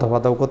কোনো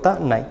বাধ্যবাধকতা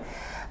নাই।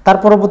 তার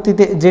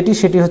পরবর্তীতে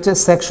সেটি হচ্ছে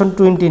সেকশন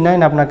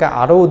 29 আপনাকে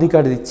আরও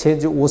অধিকার দিচ্ছে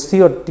যে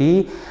ওসিয়তটি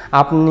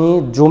আপনি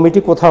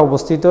জমিটি কোথায়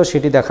অবস্থিত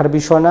সেটি দেখার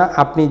বিষয় না,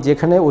 আপনি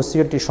যেখানে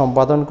ওসিয়তটি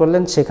সম্পাদন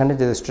করলেন সেখানে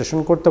রেজিস্ট্রেশন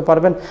করতে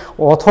পারবেন,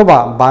 অথবা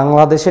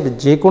বাংলাদেশের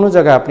যে কোনো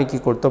জায়গায় আপনি কি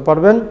করতে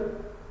পারবেন,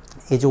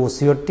 এই যে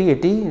ওসিয়তটি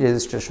এটি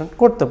রেজিস্ট্রেশন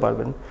করতে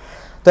পারবেন।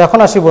 তো এখন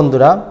আসি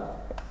বন্ধুরা,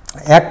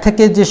 1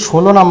 থেকে যে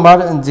 16 নাম্বার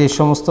যে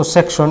সমস্ত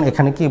সেকশন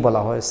এখানে কি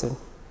বলা হয়েছে।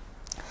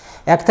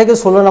 1 থেকে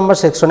 16 নাম্বার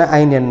সেকশনে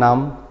আইনের নাম,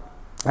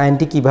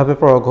 আইনটি কিভাবে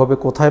প্রয়োগ হবে,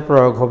 কোথায়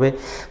প্রয়োগ হবে,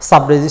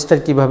 সাব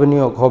রেজিস্ট্রার কীভাবে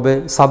নিয়োগ হবে,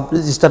 সাব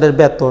রেজিস্ট্রারের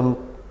বেতন,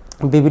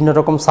 বিভিন্ন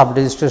রকম সাব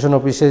রেজিস্ট্রেশন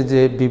অফিসে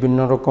যে বিভিন্ন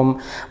রকম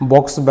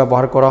বক্স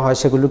ব্যবহার করা হয়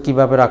সেগুলো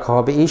কিভাবে রাখা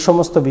হবে, এই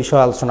সমস্ত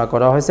বিষয় আলোচনা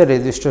করা হয়েছে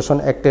রেজিস্ট্রেশন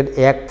অ্যাক্টের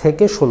 1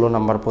 থেকে 16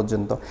 নাম্বার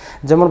পর্যন্ত।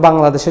 যেমন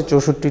বাংলাদেশের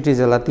 64টি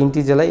জেলা,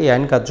 3টি জেলায় এই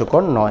আইন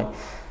কার্যকর নয়,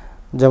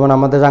 যেমন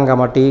আমাদের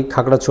রাঙ্গামাটি,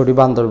 খাগড়াছড়ি,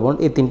 বান্দরবন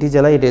এই 3টি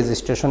জেলায়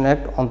রেজিস্ট্রেশন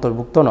অ্যাক্ট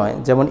অন্তর্ভুক্ত নয়।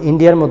 যেমন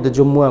ইন্ডিয়ার মধ্যে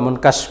জম্মু এবং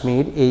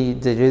কাশ্মীর এই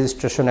যে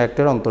রেজিস্ট্রেশন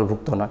অ্যাক্টের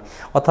অন্তর্ভুক্ত নয়।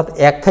 অর্থাৎ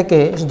 1 থেকে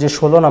যে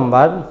 16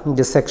 নাম্বার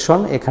যে সেকশন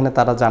এখানে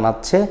তারা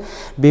জানাচ্ছে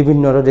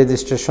বিভিন্ন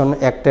রেজিস্ট্রেশন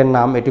অ্যাক্টের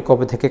নাম, এটি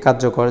কবে থেকে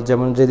কার্যকর।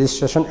 যেমন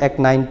রেজিস্ট্রেশন অ্যাক্ট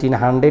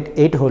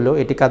 1908 হলো,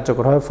 এটি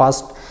কার্যকর হয়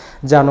 1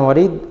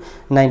 জানুয়ারি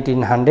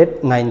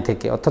 1909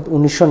 থেকে, অর্থাৎ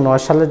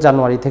 1909 সালের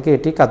জানুয়ারি থেকে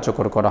এটি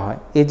কার্যকর করা হয়।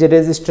 এই যে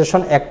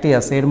রেজিস্ট্রেশন অ্যাক্টটি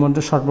আছে এর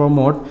মধ্যে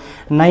সর্বমোট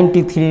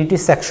 93টি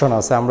সেকশন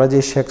আছে, আমরা যে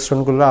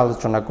সেকশনগুলো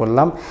আলোচনা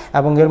করলাম,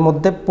 এবং এর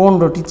মধ্যে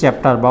 15টি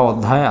চ্যাপ্টার বা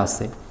অধ্যায়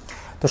আছে।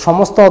 তো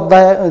সমস্ত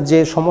অধ্যায়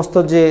সমস্ত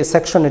যে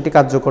সেকশন এটি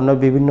কার্যকর নয়,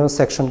 বিভিন্ন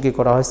সেকশন কি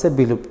করা হয়েছে,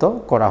 বিলুপ্ত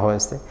করা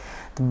হয়েছে।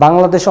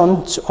 বাংলাদেশ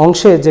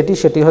অংশে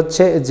সেটি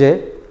হচ্ছে যে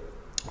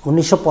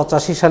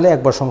 1985 সালে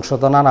একবার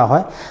সংশোধন আনা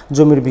হয়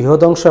জমির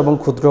বৃহৎ অংশ এবং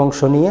ক্ষুদ্র অংশ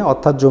নিয়ে,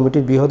 অর্থাৎ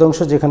জমিটির বৃহৎ অংশ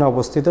যেখানে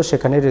অবস্থিত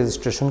সেখানে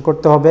রেজিস্ট্রেশন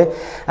করতে হবে।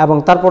 এবং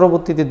তার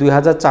পরবর্তীতে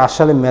 2004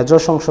 সালে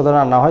মেজর সংশোধন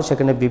আনা হয়,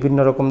 সেখানে বিভিন্ন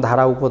রকম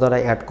ধারা উপধারা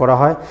অ্যাড করা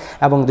হয়,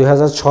 এবং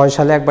 2006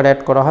 সালে একবার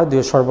অ্যাড করা হয়,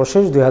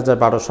 সর্বশেষ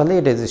 2012 সালে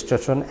এই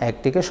রেজিস্ট্রেশন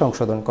অ্যাক্টটিকে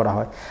সংশোধন করা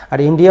হয়। আর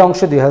ইন্ডিয়া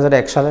অংশে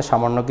 2001 সালে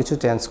সামান্য কিছু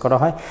চেঞ্জ করা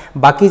হয়।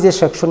 বাকি যে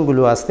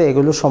সেকশনগুলো আছে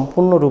এগুলো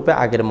সম্পূর্ণরূপে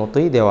আগের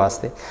মতোই দেওয়া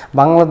আছে।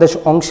 বাংলাদেশ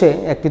অংশে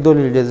একটি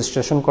দলিল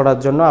রেজিস্ট্রেশন করার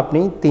জন্য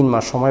আপনি 3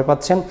 মাস সময়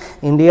পাচ্ছেন,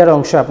 ইন্ডিয়ার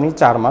অংশে আপনি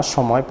 4 মাস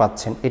সময়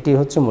পাচ্ছেন, এটি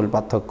হচ্ছে মূল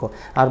পার্থক্য।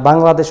 আর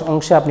বাংলাদেশ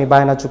অংশে আপনি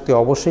বায়না চুক্তি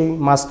অবশ্যই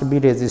মাস্ট বি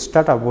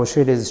রেজিস্টার্ড,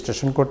 অবশ্যই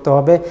রেজিস্ট্রেশন করতে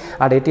হবে,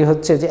 আর এটি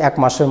হচ্ছে যে 1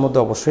 মাসের মধ্যে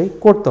অবশ্যই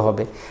করতে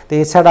হবে। তো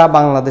এছাড়া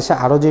বাংলাদেশে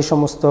আরও যে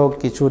সমস্ত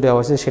কিছু দেওয়া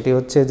হয়েছে সেটি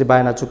হচ্ছে যে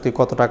বায়না চুক্তি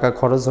কত টাকা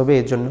খরচ হবে,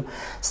 এর জন্য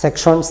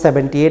সেকশন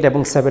 78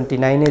 এবং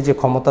 79-এ যে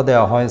ক্ষমতা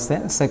দেওয়া হয়েছে,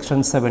 সেকশন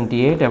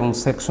 78 এবং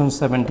সেকশন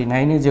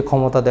 79-এ যে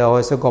ক্ষমতা দেওয়া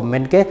হয়েছে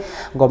গভর্নমেন্টকে,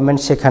 গভর্নমেন্ট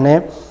সেখানে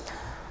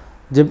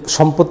যে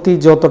সম্পত্তি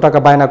যত টাকা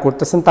বায়না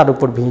করতেছেন তার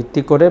উপর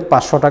ভিত্তি করে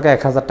 500 টাকা,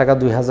 1000 টাকা,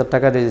 2000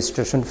 টাকা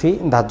রেজিস্ট্রেশন ফি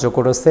ধার্য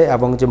করেছে।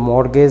 এবং যে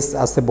মর্গেজ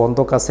আছে,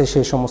 বন্ধক আছে,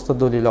 সেই সমস্ত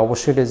দলিল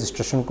অবশ্যই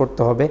রেজিস্ট্রেশন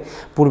করতে হবে।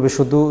 পূর্বে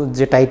শুধু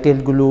যে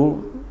টাইটেলগুলো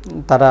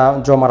তারা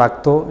জমা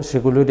রাখতো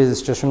সেগুলোই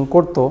রেজিস্ট্রেশন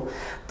করতো,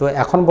 তো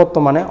এখন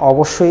বর্তমানে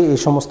অবশ্যই এই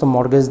সমস্ত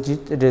মর্গেজ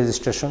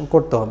রেজিস্ট্রেশন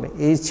করতে হবে।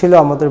 এই ছিল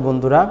আমাদের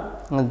বন্ধুরা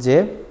যে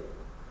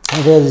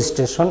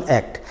রেজিস্ট্রেশন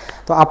অ্যাক্ট।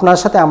 তো আপনার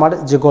সাথে আমার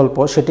যে গল্প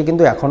সেটি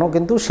কিন্তু এখনও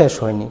কিন্তু শেষ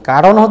হয়নি।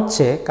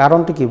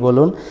 কারণটি কি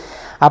বলুন?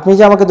 আপনি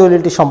যে আমাকে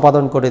দলিলটি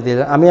সম্পাদন করে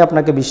দিলেন, আমি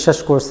আপনাকে বিশ্বাস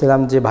করছিলাম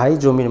যে ভাই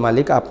জমির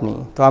মালিক আপনি।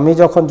 তো আমি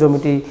যখন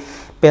জমিটি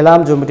পেলাম,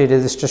 জমিটি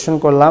রেজিস্ট্রেশন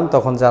করলাম,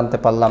 তখন জানতে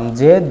পারলাম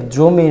যে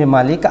জমির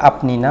মালিক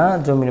আপনি না,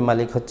 জমির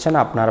মালিক হচ্ছেন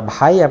আপনার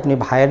ভাই। আপনি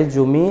ভাইয়ের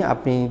জমি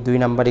আপনি 2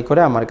 নাম্বারি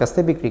করে আমার কাছে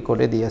বিক্রি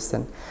করে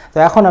দিয়েছেন। তো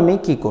এখন আমি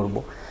কি করব?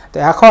 তো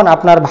এখন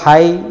আপনার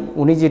ভাই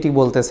উনি যেটি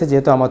বলতেছে,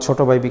 যেহেতু আমার ছোট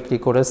ভাই বিক্রি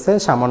করেছে,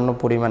 সামান্য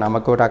পরিমাণ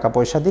আমাকেও টাকা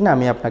পয়সা দিন,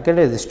 আমি আপনাকে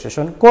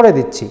রেজিস্ট্রেশন করে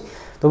দিচ্ছি।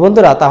 তো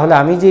বন্ধুরা, তাহলে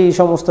আমি যে এই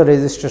সমস্ত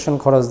রেজিস্ট্রেশন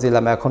খরচ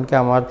দিলাম, এখন কি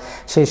আমার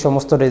সেই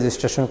সমস্ত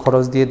রেজিস্ট্রেশন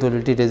খরচ দিয়ে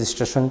দলিলটি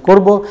রেজিস্ট্রেশন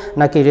করব,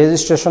 নাকি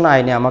রেজিস্ট্রেশন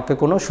আইনে আমাকে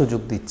কোনো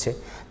সুযোগ দিচ্ছে?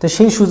 তো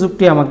সেই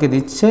সুযোগটি আমাকে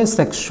দিচ্ছে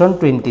সেকশন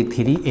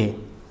 23A।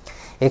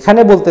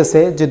 এখানে বলতেছে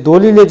যে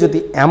দলিলে যদি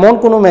এমন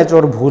কোনো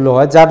মেজর ভুল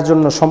হয় যার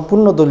জন্য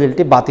সম্পূর্ণ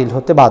দলিলটি বাতিল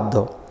হতে বাধ্য,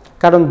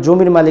 কারণ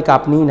জমির মালিক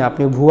আপনিই না,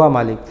 আপনি ভুয়া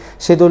মালিক।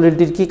 সে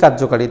দলিলটির কি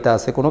কার্যকারিতা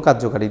আছে? কোনো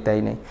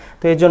কার্যকারিতাই নেই।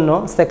 তো এই জন্য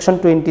সেকশন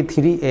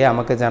 23A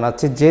আমাকে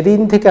জানাচ্ছে যেদিন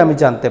থেকে আমি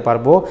জানতে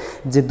পারবো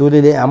যে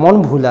দলিলে এমন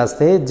ভুল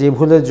আছে যে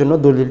ভুলের জন্য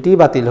দলিলটি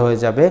বাতিল হয়ে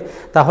যাবে,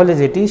 তাহলে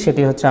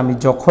সেটি হচ্ছে আমি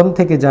যখন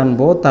থেকে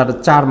জানবো তার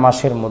 4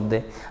 মাসের মধ্যে,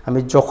 আমি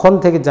যখন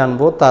থেকে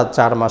জানবো তার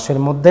 4 মাসের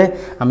মধ্যে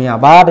আমি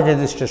আবার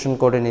রেজিস্ট্রেশন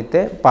করে নিতে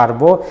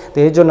পারবো। তো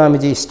এই জন্য আমি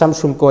যে স্ট্যাম্প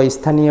শুল্ক,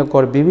 স্থানীয়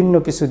কর, বিভিন্ন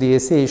কিছু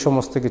দিয়েছি, এই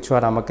সমস্ত কিছু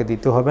আর আমাকে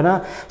দিতে হবে না।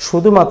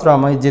 শুধুমাত্র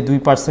আমার যে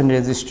 2%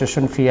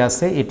 রেজিস্ট্রেশন ফি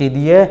আছে এটি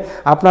দিয়ে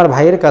আপনার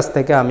ভাইয়ের কাছ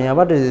থেকে আমি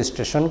আবার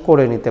রেজিস্ট্রেশন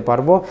করে নিতে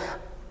পারবো।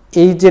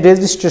 এই যে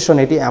রেজিস্ট্রেশন,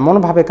 এটি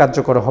এমনভাবে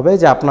কার্যকর হবে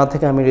যে আপনার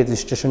থেকে আমি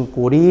রেজিস্ট্রেশন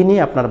করিয়ে নিই,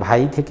 আপনার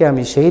ভাই থেকে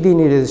আমি সেই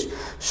দিনই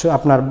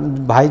আপনার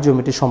ভাই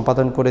জমিটি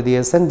সম্পাদন করে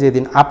দিয়েছেন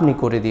যেদিন আপনি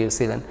করে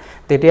দিয়েছিলেন।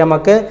 তো এটি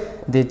আমাকে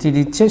যেটি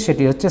দিচ্ছে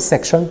সেটি হচ্ছে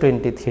সেকশন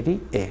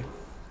 23A।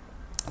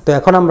 তো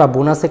এখন আমরা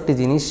বোনাস একটি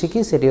জিনিস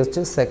শিখি, সেটি হচ্ছে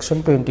সেকশন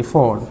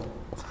 24।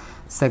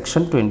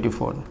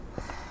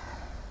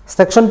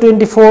 সেকশন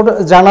 24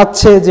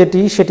 জানাচ্ছে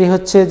সেটি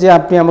হচ্ছে যে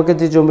আপনি আমাকে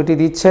যে জমিটি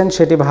দিচ্ছেন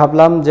সেটি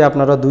ভাবলাম যে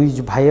আপনারা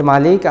 2 ভাইয়ে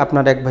মালিক,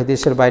 আপনার এক ভাই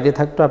দেশের বাইরে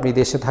থাকতো, আপনি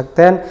দেশে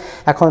থাকতেন।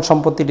 এখন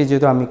সম্পত্তিটি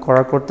যেহেতু আমি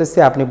করা করতেছি,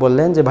 আপনি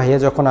বললেন যে ভাইয়া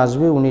যখন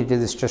আসবে উনি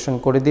রেজিস্ট্রেশন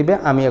করে দিবে,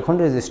 আমি এখন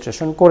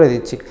রেজিস্ট্রেশন করে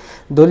দিচ্ছি।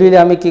 দলিলে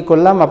আমি কি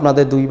করলাম,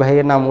 আপনাদের 2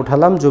 ভাইয়ের নাম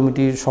উঠালাম,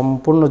 জমিটির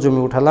সম্পূর্ণ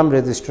জমি উঠালাম,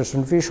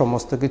 রেজিস্ট্রেশন ফি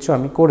সমস্ত কিছু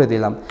আমি করে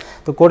দিলাম।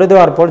 তো করে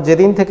দেওয়ার পর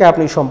যেদিন থেকে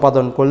আপনি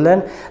সম্পাদন করলেন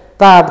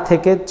তার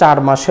থেকে 4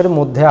 মাসের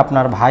মধ্যে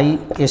আপনার ভাই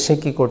এসে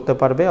কি করতে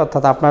পারবে,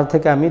 অর্থাৎ আপনার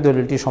থেকে আমি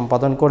দলিলটি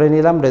সম্পাদন করে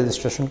নিলাম,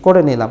 রেজিস্ট্রেশন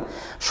করে নিলাম।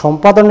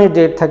 সম্পাদনের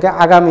ডেট থাকে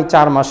আগামী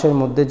 4 মাসের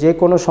মধ্যে, যে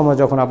কোনো সময়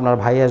যখন আপনার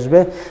ভাই আসবে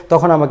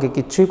তখন আমাকে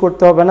কিচ্ছুই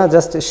করতে হবে না,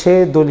 জাস্ট সে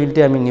দলিলটি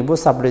আমি নিব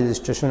সাব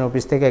রেজিস্ট্রেশন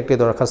অফিস থেকে একটি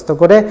দরখাস্ত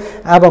করে,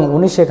 এবং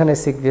উনি সেখানে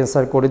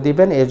সিগনেচার করে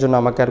দিবেন। এর জন্য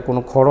আমাকে আর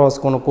কোনো খরচ,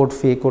 কোনো কোর্ট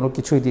ফি, কোনো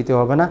কিছুই দিতে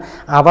হবে না,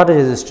 আবার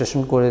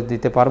রেজিস্ট্রেশন করে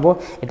দিতে পারবো।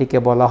 এটিকে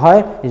বলা হয়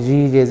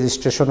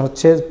রেজিস্ট্রেশন,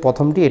 হচ্ছে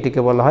প্রথমটি,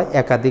 এটিকে বলা হয়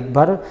একাধিকবার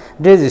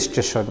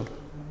রেজিস্ট্রেশন,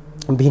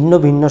 ভিন্ন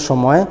ভিন্ন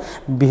সময়ে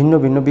ভিন্ন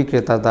ভিন্ন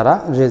বিক্রেতার দ্বারা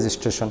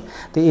রেজিস্ট্রেশন।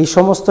 তো এই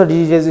সমস্ত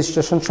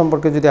রেজিস্ট্রেশন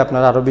সম্পর্কে যদি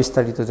আপনারা আরও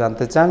বিস্তারিত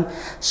জানতে চান,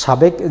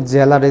 সাবেক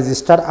জেলা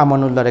রেজিস্ট্রার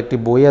আমানুল্লাহর একটি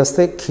বই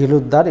আছে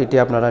খিলুদ্দার, এটি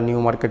আপনারা নিউ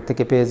মার্কেট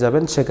থেকে পেয়ে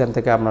যাবেন, সেখান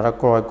থেকে আপনারা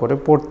ক্রয় করে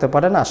পড়তে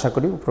পারেন, আশা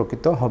করি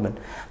উপকৃত হবেন।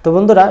 তো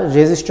বন্ধুরা,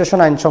 রেজিস্ট্রেশন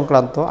আইন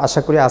সংক্রান্ত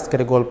আশা করি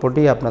আজকের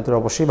গল্পটি আপনাদের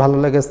অবশ্যই ভালো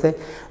লেগেছে।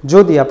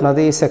 যদি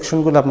আপনাদের এই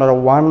সেকশনগুলো আপনারা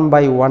 1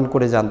 বাই 1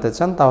 করে জানতে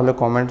চান তাহলে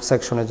কমেন্ট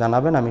সেকশনে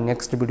জানাবেন, আমি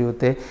নেক্সট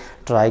ভিডিওতে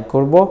ট্রাই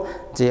করব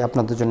যে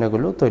আপনাদের জন্য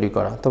এগুলো তৈরি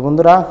করা। তো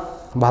বন্ধুরা,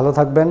 ভালো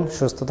থাকবেন,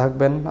 সুস্থ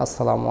থাকবেন,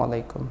 আসসালামু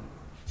আলাইকুম।